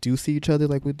we do see each other,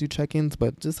 like we do check-ins,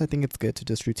 but just I think it's good to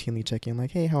just routinely check in, like,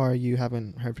 hey, how are you?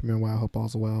 Haven't heard from you in a while. Hope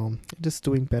all's well. Just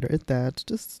doing better at that.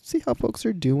 Just see how folks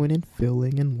are doing and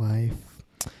feeling in life.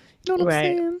 You know what Right.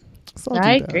 I'm saying? So I'll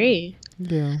I do that. agree.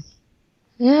 Yeah.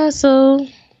 Yeah, so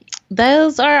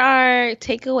those are our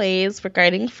takeaways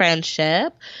regarding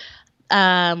friendship.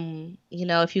 You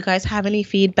know, if you guys have any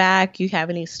feedback, you have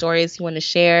any stories you want to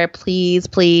share, please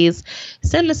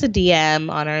send us a DM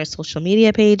on our social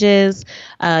media pages.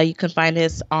 You can find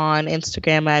us on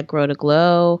Instagram at Grow to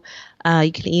Glow.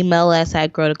 You can email us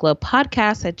at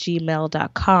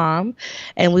growtoglowpodcast@gmail.com,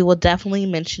 and we will definitely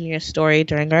mention your story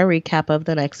during our recap of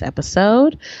the next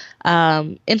episode.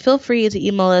 And feel free to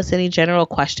email us any general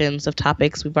questions of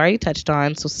topics we've already touched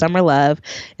on, so summer love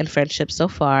and friendship so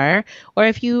far, or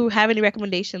if you have any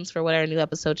recommendations for what our new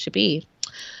episode should be.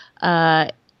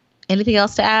 Anything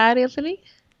else to add, Anthony?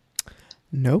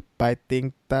 Nope, I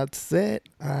think that's it.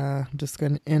 I'm just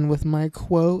going to end with my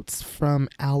quotes from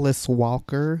Alice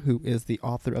Walker, who is the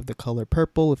author of The Color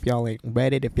Purple. If y'all ain't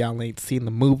read it, if y'all ain't seen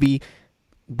the movie,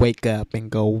 wake up and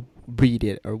go read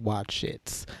it or watch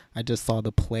it. I just saw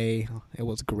the play. It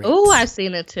was great. Oh, I've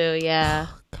seen it too, yeah.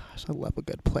 Gosh, I love a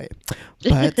good play.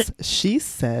 But she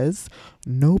says,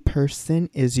 no person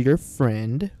is your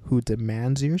friend who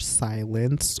demands your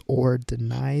silence or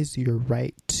denies your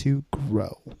right to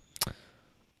grow.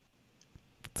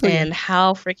 So, yeah. And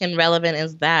how freaking relevant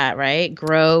is that, right?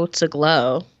 Grow to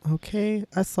glow. Okay,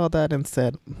 I saw that and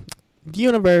said,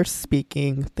 universe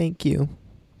speaking. Thank you.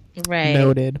 Right.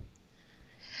 Noted.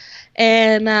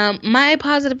 And my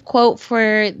positive quote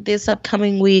for this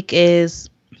upcoming week is,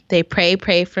 they pray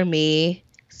for me,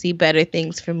 see better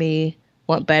things for me,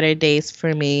 want better days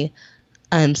for me,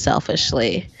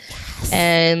 unselfishly.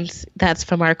 And that's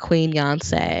from our queen,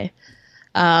 Beyonce.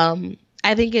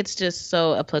 I think it's just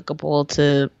so applicable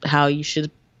to how you should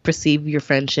perceive your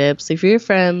friendships. If your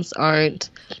friends aren't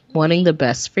wanting the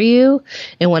best for you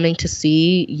and wanting to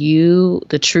see you,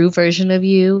 the true version of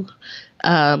you,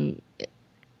 in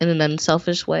an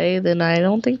unselfish way, then I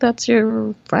don't think that's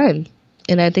your friend.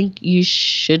 And I think you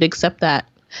should accept that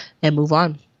and move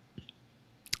on.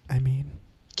 I mean,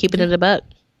 Keeping it a buck.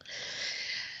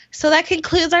 So that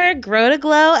concludes our Grow to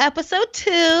Glow episode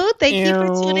 2. Thank you for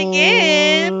tuning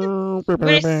in.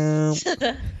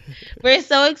 We're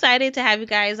so excited to have you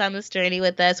guys on this journey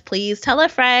with us. Please tell a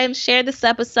friend, share this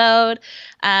episode.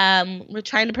 We're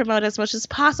trying to promote as much as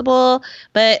possible,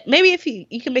 but maybe if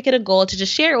you can make it a goal to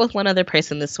just share it with one other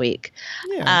person this week.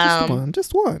 Yeah,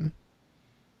 just one.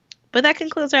 But that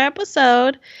concludes our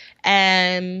episode.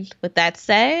 And with that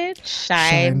said,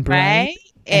 shine bright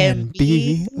and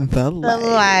be the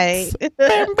light.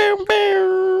 Bam, bam,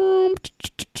 bam.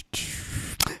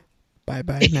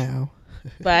 Bye now.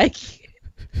 Bye.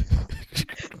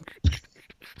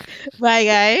 Bye,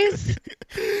 guys.